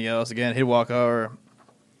again? Is he going to yell at us again? He'd walk over,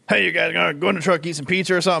 hey, you guys going to go in the truck, eat some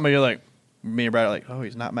pizza or something? And you're like, me and Brad are like, oh,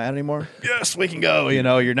 he's not mad anymore? Yes, we can go.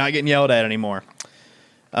 You're not getting yelled at anymore.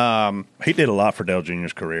 He did a lot for Dale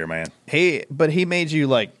Jr.'s career, man. But he made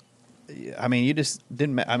you you just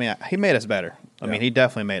didn't. He made us better. He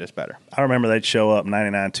definitely made us better. I remember they'd show up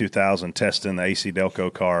 99, 2000 testing the AC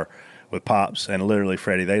Delco car with Pops, and literally,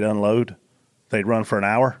 Freddie, they'd unload. They'd run for an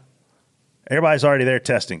hour. Everybody's already there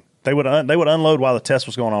testing. They would unload while the test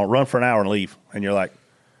was going on, run for an hour, and leave. And you're like,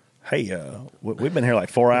 hey, we've been here like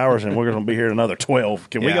 4 hours, and we're going to be here another 12.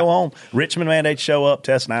 Can we go home? Richmond, man, they'd show up,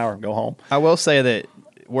 test an hour, and go home. I will say that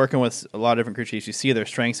working with a lot of different crew chiefs, you see their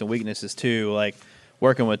strengths and weaknesses too. Like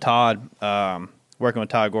working with Todd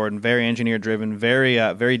Gordon, very engineer driven,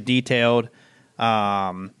 very detailed.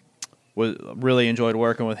 Really enjoyed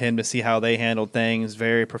working with him to see how they handled things.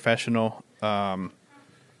 Very professional.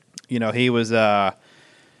 He was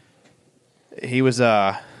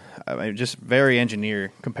just very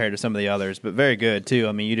engineer compared to some of the others, but very good too.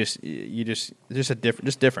 Different.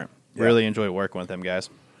 Yeah. Really enjoy working with them guys.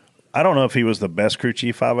 I don't know if he was the best crew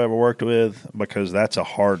chief I've ever worked with, because that's a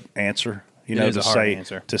hard answer.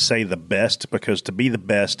 To say the best, because to be the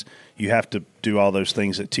best, you have to do all those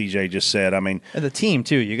things that TJ just said. And the team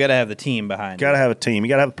too. You got to have the team behind. You got to have a team. You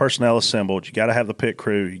got to have the personnel assembled. You got to have the pit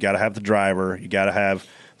crew. You got to have the driver. You got to have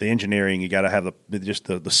the engineering. You got to have the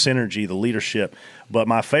synergy, the leadership. But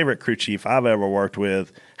my favorite crew chief I've ever worked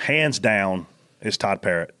with, hands down, is Todd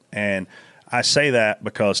Parrott. And I say that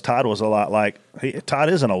because Todd was a lot like Todd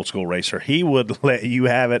is an old school racer. He would let you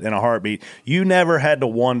have it in a heartbeat. You never had to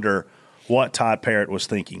wonder what Todd Parrott was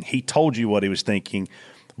thinking. He told you what he was thinking,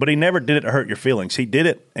 but he never did it to hurt your feelings. He did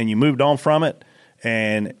it, and you moved on from it.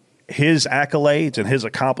 And his accolades and his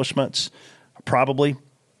accomplishments are probably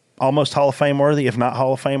almost Hall of Fame worthy, if not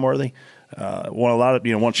Hall of Fame worthy. Won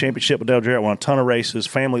a championship with Dale Jarrett, won a ton of races,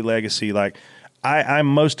 family legacy. I'm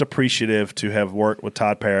most appreciative to have worked with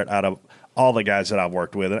Todd Parrott out of all the guys that I've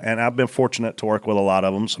worked with, and I've been fortunate to work with a lot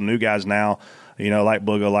of them. Some new guys now, like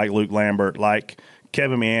Booga, like Luke Lambert, like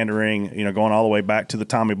Kevin Meandering, going all the way back to the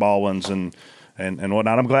Tommy Baldwins and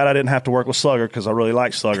whatnot. I'm glad I didn't have to work with Slugger, because I really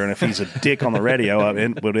like Slugger, and if he's a dick on the radio,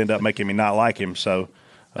 it would end up making me not like him. So,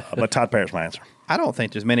 but Todd Parrott's my answer. I don't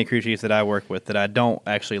think there's many crew chiefs that I work with that I don't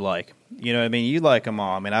actually like. You like them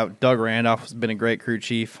all. Doug Randolph has been a great crew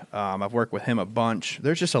chief. I've worked with him a bunch.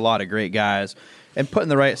 There's just a lot of great guys, and put in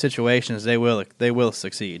the right situations, they will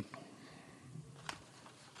succeed.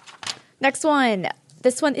 Next one.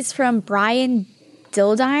 This one is from Brian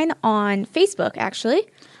Dildine on Facebook, actually.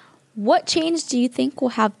 What change do you think will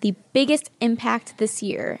have the biggest impact this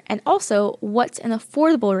year? And also, what's an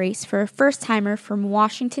affordable race for a first-timer from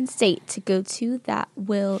Washington State to go to that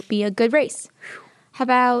will be a good race? How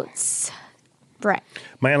about Brett?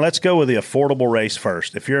 Man, let's go with the affordable race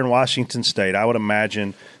first. If you're in Washington State, I would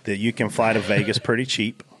imagine that you can fly to Vegas pretty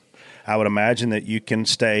cheap. I would imagine that you can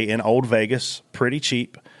stay in Old Vegas pretty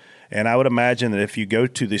cheap. And I would imagine that if you go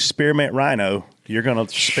to the Spearmint Rhino, you're going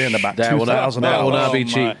to spend about $2,000. That will not be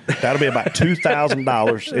cheap. That'll be about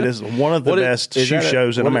 $2,000. It is one of the best shoe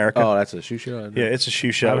shows in America. Oh, that's a shoe show? Yeah, it's a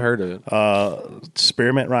shoe show. I've heard of it.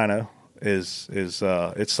 Spearmint Rhino is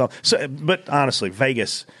it's something. So, but honestly,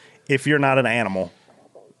 Vegas, if you're not an animal,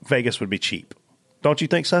 Vegas would be cheap. Don't you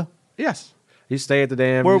think so? Yes. You stay at the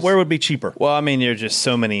dam. Where would be cheaper? Well, there's just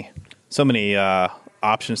so many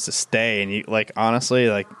options to stay, and you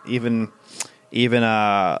honestly, even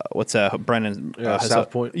what's Brennan South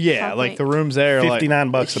Point? Yeah, South like Point. the rooms there,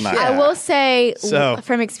 $59 a night. I will say,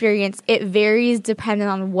 from experience, it varies depending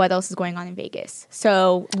on what else is going on in Vegas.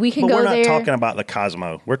 So we can go there. We're not talking about the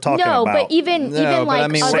Cosmo. We're talking about but even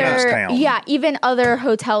other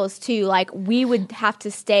hotels too. Like we would have to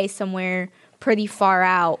stay somewhere pretty far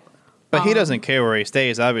out. But he doesn't care where he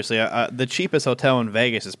stays, obviously. The cheapest hotel in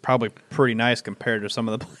Vegas is probably pretty nice compared to some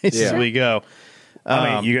of the places we go.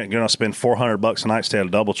 You're going to spend $400 a night stay at a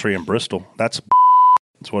DoubleTree in Bristol. That's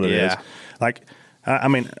what it is.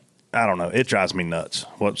 I don't know. It drives me nuts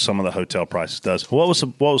what some of the hotel prices does. What was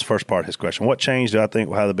the first part of his question? What change do I think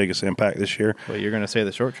will have the biggest impact this year? Well, you're going to say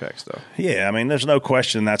the short tracks, though. Yeah, there's no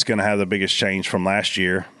question that's going to have the biggest change from last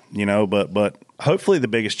year. But hopefully the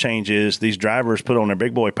biggest change is these drivers put on their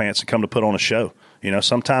big boy pants and come to put on a show.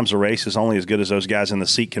 Sometimes the race is only as good as those guys in the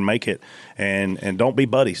seat can make it. And don't be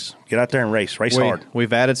buddies. Get out there and race hard.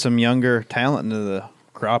 We've added some younger talent into the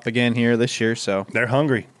crop again here this year. So they're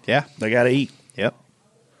hungry. Yeah. They got to eat. Yep.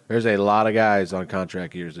 There's a lot of guys on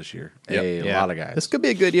contract years this year. A lot of guys. This could be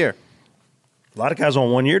a good year. A lot of guys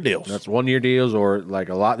on 1 year deals. That's 1 year deals, or like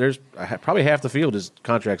a lot. There's probably half the field is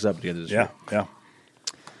contracts up at the end of this year. Yeah.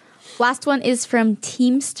 Last one is from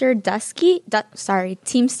Teamster Dusty.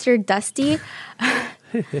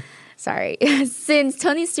 Sorry. Since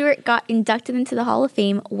Tony Stewart got inducted into the Hall of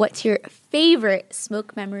Fame, what's your favorite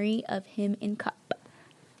smoke memory of him in Cup?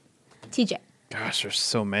 TJ. Gosh, there's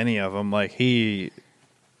so many of them. Like he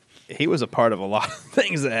was a part of a lot of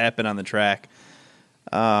things that happened on the track.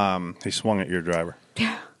 He swung at your driver.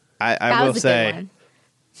 I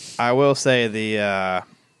will say the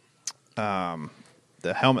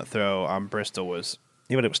helmet throw on Bristol was.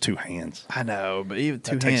 Yeah, but it was two hands. I know, but even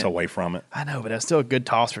two hands takes away from it. I know, but it's still a good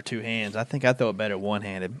toss for two hands. I think I throw it better one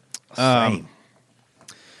handed. Same.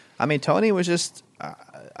 I mean, Tony was just.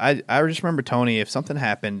 I just remember Tony. If something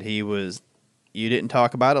happened, he was. You didn't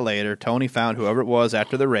talk about it later. Tony found whoever it was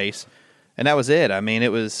after the race, and that was it. I mean,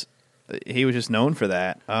 it was. He was just known for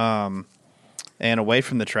that. And away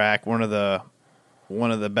from the track, one of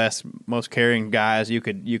the best, most caring guys you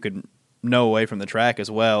could know away from the track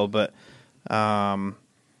as well. But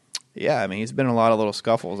yeah, I mean, he's been in a lot of little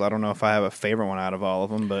scuffles. I don't know if I have a favorite one out of all of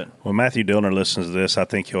them, but when Matthew Dillner listens to this, I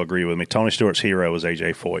think he'll agree with me. Tony Stewart's hero was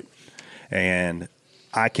A.J. Foyt, and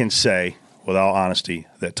I can say with all honesty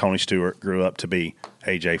that Tony Stewart grew up to be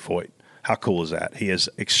A.J. Foyt. How cool is that? He is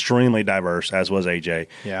extremely diverse, as was AJ.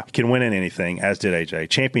 Yeah. He can win in anything, as did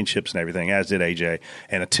AJ. Championships and everything, as did AJ.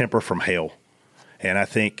 And a temper from hell. And I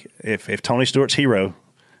think if Tony Stewart's hero,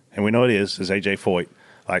 and we know it is AJ Foyt,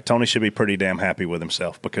 like Tony should be pretty damn happy with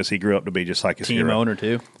himself because he grew up to be just like his team hero. owner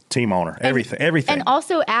too. Team owner, everything. And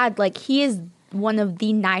also add, like, he is one of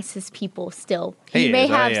the nicest people still. He may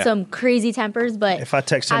have some crazy tempers, but if I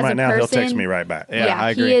text him right now, he'll text me right back. Yeah,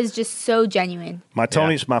 I agree. He is just so genuine. My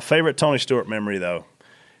favorite Tony Stewart memory, though,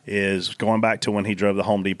 is going back to when he drove the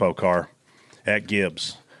Home Depot car at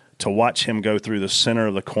Gibbs. To watch him go through the center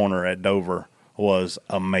of the corner at Dover was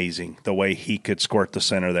amazing. The way he could squirt the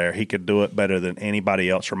center there. He could do it better than anybody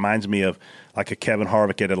else. Reminds me of like a Kevin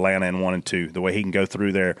Harvick at Atlanta in 1 and 2. The way he can go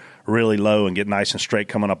through there really low and get nice and straight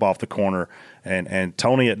coming up off the corner. And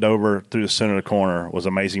Tony at Dover through the center of the corner was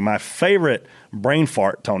amazing. My favorite brain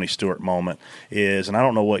fart Tony Stewart moment is, and I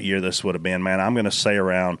don't know what year this would have been, man. I'm going to say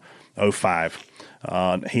around 05.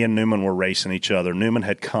 He and Newman were racing each other. Newman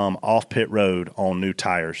had come off pit road on new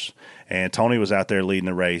tires, and Tony was out there leading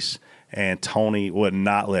the race, and Tony would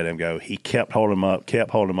not let him go. He kept holding him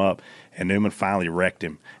up, and Newman finally wrecked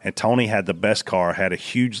him. And Tony had the best car, had a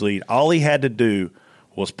huge lead. All he had to do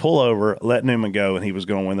was pull over, let Newman go, and he was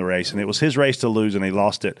going to win the race. And it was his race to lose, and he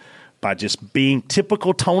lost it by just being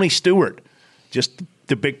typical Tony Stewart, just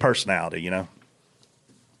the big personality, you know.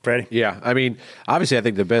 Freddie? Yeah, I mean, obviously I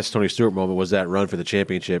think the best Tony Stewart moment was that run for the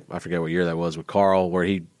championship. I forget what year that was with Carl, where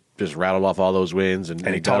he just rattled off all those wins. And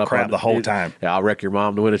he talked crap the whole time. Yeah, I'll wreck your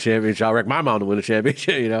mom to win a championship. I'll wreck my mom to win a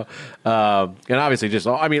championship, you know. And obviously just,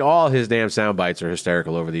 I mean, all his damn sound bites are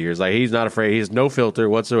hysterical over the years. Like, he's not afraid. He has no filter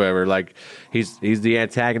whatsoever. Like, he's the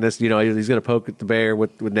antagonist, you know. He's going to poke at the bear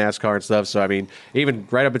with NASCAR and stuff. So, I mean, even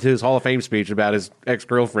right up into his Hall of Fame speech about his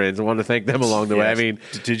ex-girlfriends, I wanted to thank them along the way. I mean,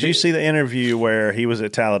 did you see the interview where he was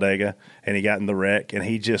at Talladega and he got in the wreck, and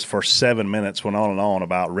he just for 7 minutes went on and on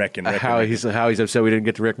about wrecking. How he's upset we didn't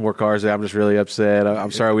get to wreck more cars. I'm just really upset.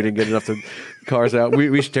 I'm sorry we didn't get enough cars out.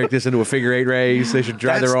 We should take this into a figure 8 race. They should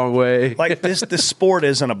drive the wrong way. Like this sport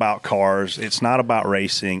isn't about cars. It's not about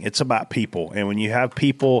racing. It's about people. And when you have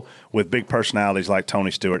people with big personalities like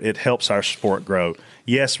Tony Stewart, it helps our sport grow.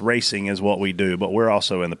 Yes, racing is what we do, but we're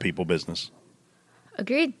also in the people business.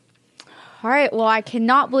 Agreed. All right, well, I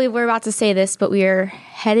cannot believe we're about to say this, but we are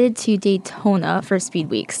headed to Daytona for Speed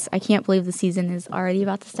Weeks. I can't believe the season is already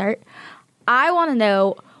about to start. I want to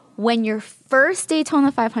know when your first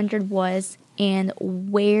Daytona 500 was and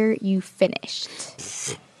where you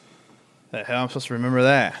finished. The hell am I supposed to remember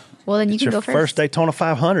that? Well, then you can go first. First Daytona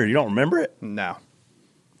 500. You don't remember it? No.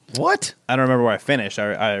 What? I don't remember where I finished.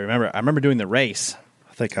 I remember doing the race.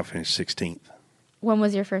 I think I finished 16th. When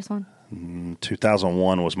was your first one?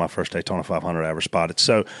 2001 was my first Daytona 500 I ever spotted.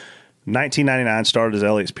 So 1999 started as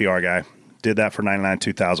Elliott's PR guy. Did that for 99,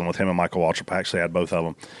 2000 with him and Michael Waltrip. I actually had both of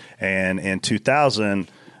them. And in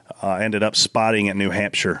 2000, ended up spotting at New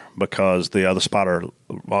Hampshire because the other spotter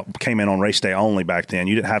came in on race day only back then.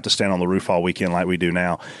 You didn't have to stand on the roof all weekend like we do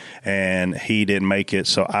now. And he didn't make it,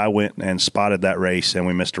 so I went and spotted that race, and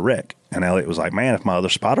we missed a wreck. And Elliott was like, man, if my other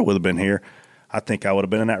spotter would have been here, I think I would have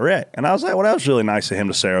been in that wreck. And I was like, well, that was really nice of him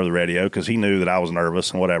to say over the radio because he knew that I was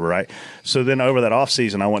nervous and whatever, right? So then over that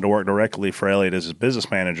offseason, I went to work directly for Elliott as his business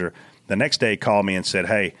manager. The next day he called me and said,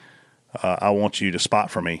 hey, I want you to spot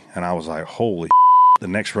for me. And I was like, holy the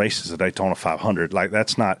next race is the Daytona 500. Like,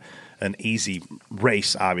 that's not an easy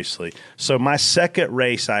race, obviously. So my second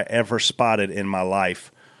race I ever spotted in my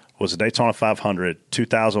life was the Daytona 500,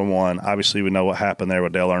 2001. Obviously, we know what happened there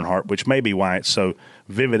with Dale Earnhardt, which may be why it's so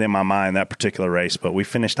vivid in my mind, that particular race. But we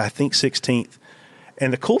finished, I think, 16th.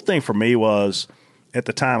 And the cool thing for me was, at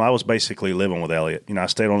the time, I was basically living with Elliott. I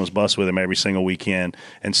stayed on his bus with him every single weekend.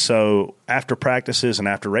 And so after practices and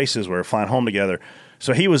after races, we were flying home together.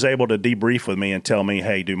 So he was able to debrief with me and tell me,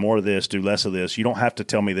 hey, do more of this, do less of this. You don't have to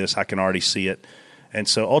tell me this. I can already see it. And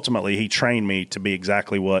so ultimately he trained me to be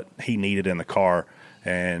exactly what he needed in the car.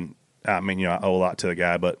 And, I owe a lot to the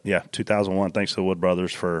guy. But, yeah, 2001, thanks to the Wood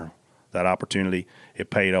Brothers for that opportunity. It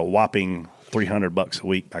paid a whopping $300 a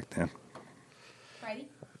week back then.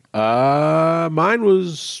 Mine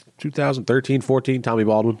was 2013, 14, Tommy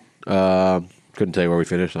Baldwin. Couldn't tell you where we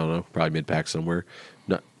finished. I don't know. Probably mid-pack somewhere.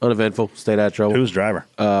 Uneventful. Stayed out of trouble. Who was driver?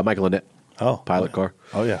 Michael Lynette. Oh. Pilot car.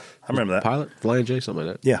 Oh, yeah. I remember that. Pilot? Flying J? Something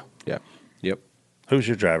like that. Yeah. Yeah. Yep. Who's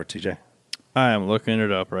your driver, TJ? I am looking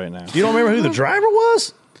it up right now. You don't remember who the driver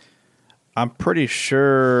was? I'm pretty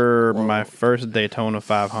sure my first Daytona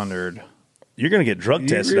 500. You're going to get drug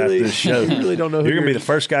tested after this show. You really don't know who you're going to be the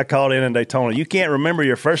first guy called in Daytona. You can't remember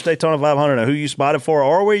your first Daytona 500 and who you spotted for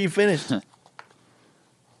or where you finished.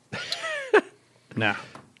 Nah.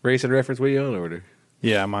 Racing reference, what are you on over there?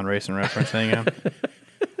 Yeah, I'm on Racing Reference. Hang on.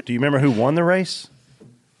 Do you remember who won the race?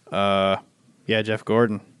 Yeah, Jeff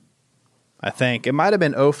Gordon. I think. It might have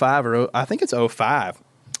been 05 or I think it's 05.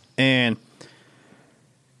 And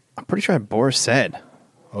I'm pretty sure I had Boris Said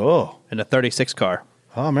Oh. in a 36 car.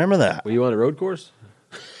 Oh, I remember that. Were you on a road course?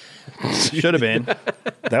 Should have been.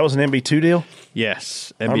 That was an MB2 deal?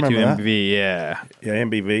 Yes. remember MB2 that. MV, yeah. Yeah,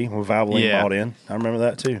 MBV with Valvoline Yeah. bought in. I remember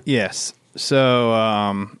that too. Yes. So,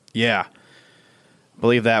 yeah. I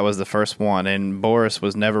believe that was the first one. And Boris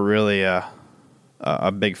was never really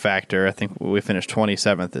a big factor. I think we finished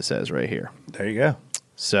 27th, it says right here. There you go.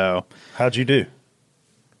 So, How'd you do?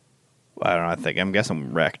 I don't know. I'm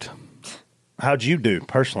guessing wrecked. How'd you do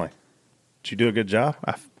personally? Did you do a good job?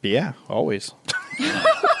 Yeah, always.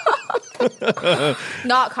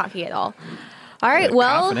 Not cocky at all. All right,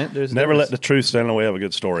 well, Confident. There's Never let the truth stand in the way of a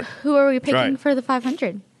good story. who are we picking Right. for the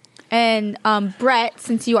 500? And Brett,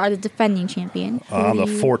 since you are the defending champion. who I'm the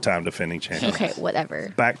do you- 4-time defending champion. Okay,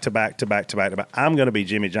 whatever. Back to back to back to back to back. I'm going to be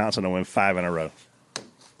Jimmy Johnson and win 5 in a row.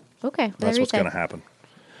 Okay, whatever That's you what's say. going to happen.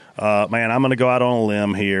 Man, I'm going to go out on a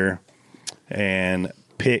limb here and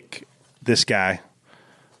pick this guy.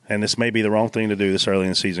 And this may be the wrong thing to do this early in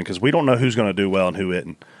the season because we don't know who's going to do well and who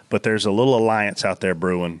isn't. But there's a little alliance out there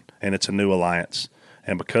brewing, and it's a new alliance.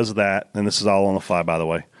 And because of that, and this is all on the fly, by the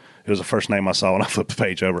way, it was the first name I saw when I flipped the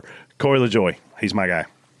page over. Corey LaJoie. He's my guy.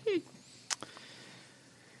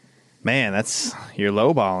 Man, you're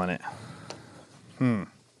lowballing it. I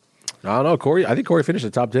don't know, Corey. I think Corey finished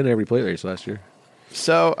the top 10 in every plate race last year.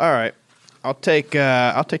 So, all right. I'll take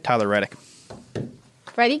Tyler Reddick.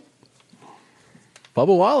 Ready?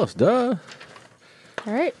 Bubba Wallace, duh.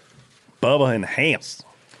 All right. Bubba enhanced.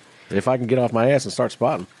 If I can get off my ass and start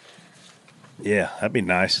spotting. Yeah, that'd be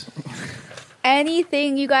nice.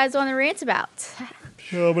 Anything you guys want to rant about?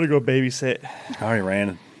 Oh, I'm going to go babysit. I already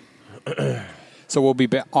ran it. So we'll be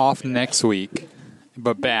off next week,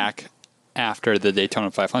 but back after the Daytona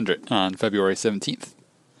 500 on February 17th.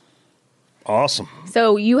 Awesome.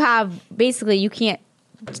 So you have basically you can't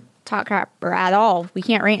talk crap at all. We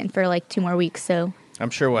can't rant for like 2 more weeks. So I'm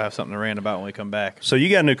sure we'll have something to rant about when we come back. So you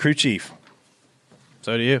got a new crew chief.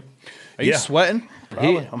 So do you. Are you Yeah. sweating?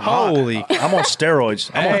 I'm hot. Holy. I'm on steroids.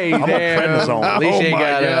 I'm on prednisone. At least you ain't my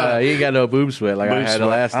got God. you ain't got no boob sweat like I Boob had the sweat.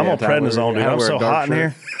 last I'm damn on time. prednisone, dude. I I'm wear a so dark hot in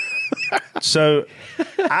shirt. here. So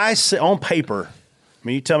I say on paper, I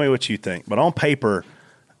mean, you tell me what you think, but on paper,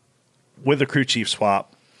 with the crew chief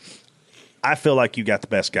swap, I feel like you got the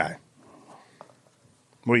best guy.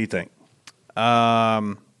 What do you think?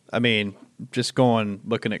 I mean, just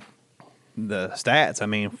looking at the stats, I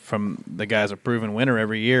mean, from the guy's a proven winner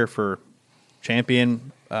every year for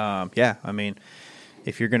champion. Yeah, I mean,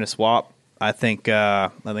 if you're going to swap, I think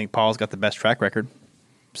Paul's got the best track record.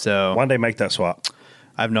 So Why'd they make that swap?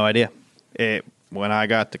 I have no idea. When I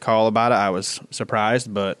got the call about it, I was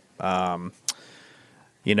surprised, but when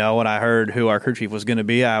I heard who our crew chief was going to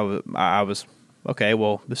be, I was okay.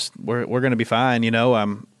 Well, we're going to be fine.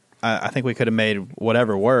 I think we could have made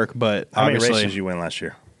whatever work, but How many obviously, races you win last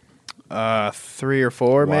year? 3 or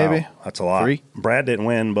 4 maybe. Wow, that's a lot. 3. Brad didn't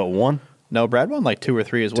win but 1. No, Brad won like 2 or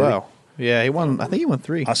 3 as well. Yeah, he won. I think he won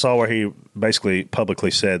 3. I saw where he basically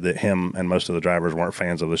publicly said that him and most of the drivers weren't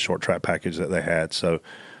fans of the short track package that they had. So,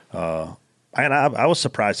 and I was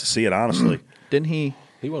surprised to see it, honestly. Didn't he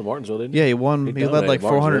He won Martinsville, didn't he? Yeah, he won. He led like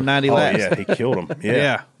dominated Martinsville. 490 Oh, laps. yeah, he killed him. Yeah.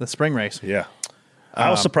 Yeah. The spring race. Yeah. I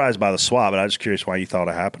was surprised by the swap, but I was just curious why you thought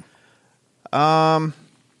it happened. I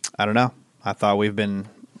don't know. I thought we've been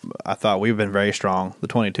very strong. The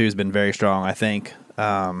 22 has been very strong. I think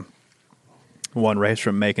one race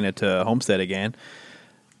from making it to Homestead again.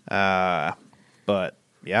 But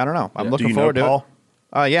yeah, I don't know. I'm looking Do you forward know Paul?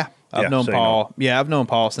 to it. Yeah, I've Yeah, known so you Paul. know. Yeah, I've known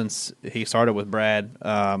Paul since he started with Brad.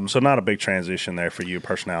 So not a big transition there for you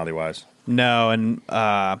personality-wise. No, and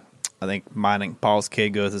I think mine and Paul's kid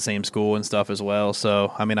goes to the same school and stuff as well.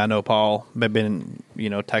 So I mean, I know Paul. I've been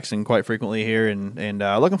texting quite frequently here, and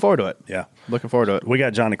looking forward to it. Yeah. Looking forward to it. We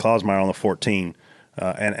got Johnny Klausmeyer on the 14,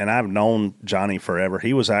 and I've known Johnny forever.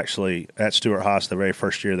 He was actually at Stewart Haas the very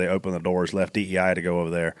first year they opened the doors, left DEI to go over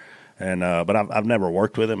there. And but I've never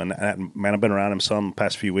worked with him, and man, I've been around him some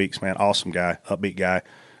past few weeks. Man, awesome guy, upbeat guy.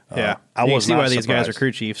 Yeah, I you was can see not why these guys are surprised.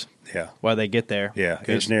 crew chiefs. Yeah, Why they get there. yeah, 'Cause-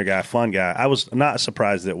 engineer guy, fun guy. I was not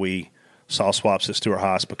surprised that we saw swaps at Stewart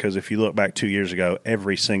Haas because if you look back 2 years ago,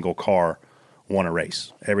 every single car won a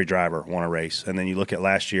race. Every driver won a race. And then you look at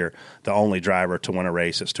last year, the only driver to win a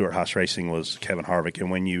race at Stewart Haas Racing was Kevin Harvick.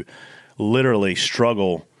 And when you literally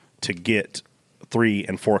struggle to get 3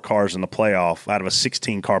 and 4 cars in the playoff out of a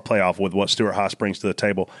 16-car playoff with what Stewart Haas brings to the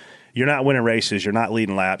table, you're not winning races, you're not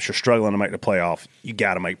leading laps, you're struggling to make the playoff. You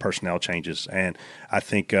got to make personnel changes. And I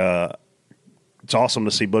think it's awesome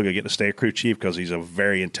to see Booga get to stay a crew chief because he's a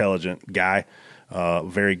very intelligent guy,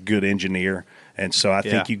 very good engineer. And so I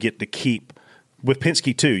think you get to keep – with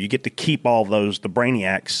Penske, too, you get to keep all those, the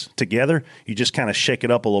brainiacs together. You just kind of shake it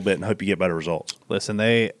up a little bit and hope you get better results. Listen,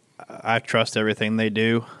 I trust everything they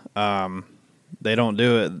do. They don't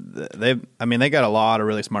do it. They got a lot of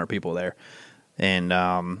really smart people there, and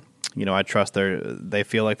I trust they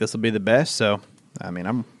feel like this will be the best. So,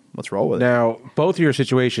 let's roll with it. Now, both of your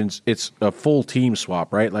situations, it's a full team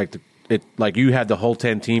swap, right? Like you had the whole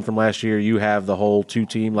 10 team from last year. You have the whole 2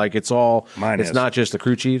 team. Like it's all. Mine it's is. not just the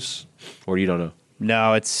crew chiefs, or you don't know.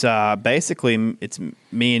 No, it's basically it's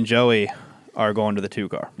me and Joey are going to the 2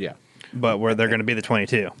 car. Yeah. But they're going to be the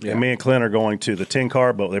 22. And me and Clint are going to the 10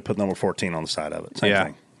 car, but they put number 14 on the side of it. Same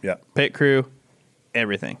thing. Yeah. Pit crew,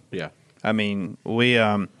 everything. Yeah. I mean, we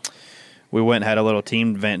went and had a little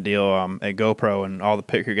team event deal at GoPro, and all the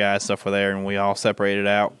pit crew guys stuff were there, and we all separated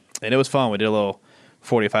out, and it was fun. We did a little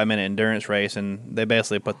 45-minute endurance race, and they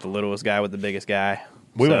basically put the littlest guy with the biggest guy.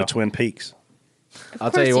 We went to Twin Peaks.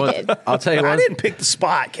 I'll tell you what. I'll tell you I what. didn't pick the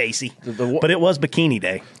spot, Casey, but it was Bikini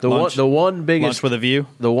Day. The one biggest lunch with a view.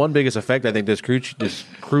 The one biggest effect I think this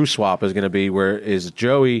crew swap is going to be where is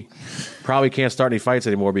Joey probably can't start any fights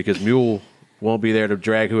anymore because Mule won't be there to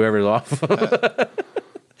drag whoever's off.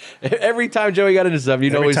 Every time Joey got into stuff,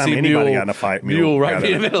 Every always time see anybody Mule got in a fight, Mule right got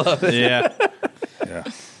in in the it. middle of it. Yeah. Yeah.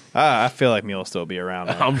 I feel like Mule will still be around.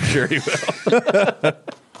 Man. I'm sure he will.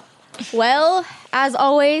 Well, as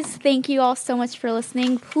always, thank you all so much for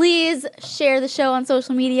listening. Please share the show on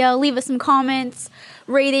social media. Leave us some comments,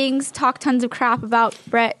 ratings, talk tons of crap about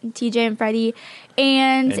Brett and TJ and Freddie.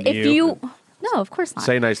 And And if you. you... No, of course not.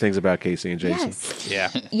 Say nice things about Casey and Jason. Yes.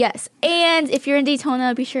 Yeah. Yes. And if you're in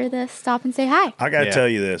Daytona, be sure to stop and say hi. I got to Yeah. tell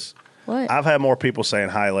you this. What? I've had more people saying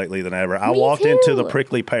hi lately than ever. I Me walked too. into the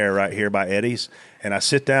Prickly Pear right here by Eddie's, and I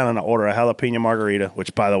sit down and I order a jalapeno margarita,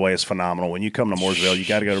 which, by the way, is phenomenal. When you come to Mooresville, you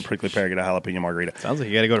got to go to Prickly Pear and get a jalapeno margarita. Sounds like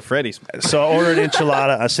you got to go to Freddy's. So I ordered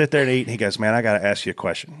enchilada. I sit there and eat, and he goes, man, I got to ask you a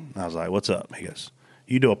question. I was like, what's up? He goes,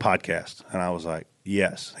 you do a podcast? And I was like,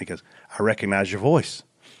 yes. He goes, I recognize your voice.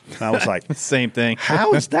 And I was like, Same thing.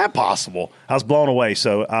 how is that possible? I was blown away.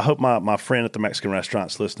 So I hope my friend at the Mexican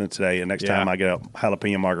restaurant's listening today, and next time I get a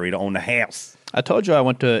jalapeno margarita on the house. I told you I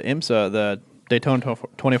went to IMSA, the Daytona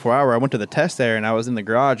 24 Hour. I went to the test there, and I was in the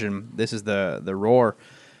garage, and this is the roar.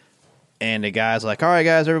 And the guy's like, all right,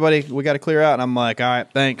 guys, everybody, we got to clear out. And I'm like, all right,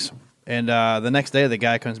 thanks. And the next day, the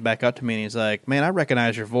guy comes back up to me, and he's like, man, I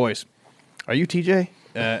recognize your voice. Are you TJ?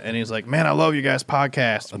 And he's like, man, I love you guys'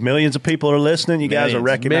 podcast. Millions of people are listening. You guys are Millions.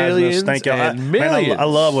 recognizing us. Millions Thank y'all. and Man, millions. I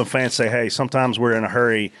love when fans say, hey, sometimes we're in a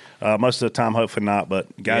hurry. Most of the time, hopefully not. But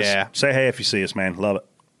guys, Yeah. say hey if you see us, man. Love it.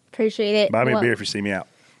 Appreciate it. Buy me a Well, beer if you see me out.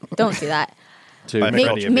 Don't do that. Buy make,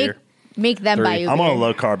 Freddie a make, beer. make them buy you a I'm on a beer.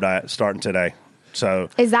 low-carb diet starting today. So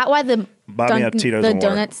Is that why the Buy me a Tito's the and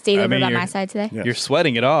water. donut stayed I over mean, by you're- my side today? Yeah. You're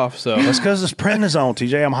sweating it off, so that's because this prednisone,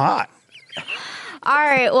 TJ. I'm hot. All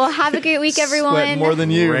right. Well, have a great week, everyone. sweating more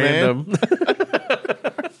than you, man. Random.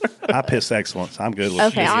 I piss excellence. I'm good with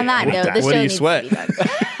Okay, on that note, the What show do you needs sweat? to be done.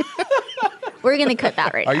 We're going to cut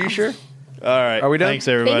that right Are now. you sure? All right. Are we done? Thanks,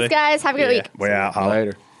 everybody. Thanks, guys. Have a great week. Way out. Holla.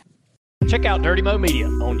 Later. Check out Dirty Mo Media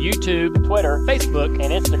on YouTube, Twitter, Facebook,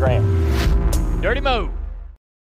 and Instagram. Dirty Mo.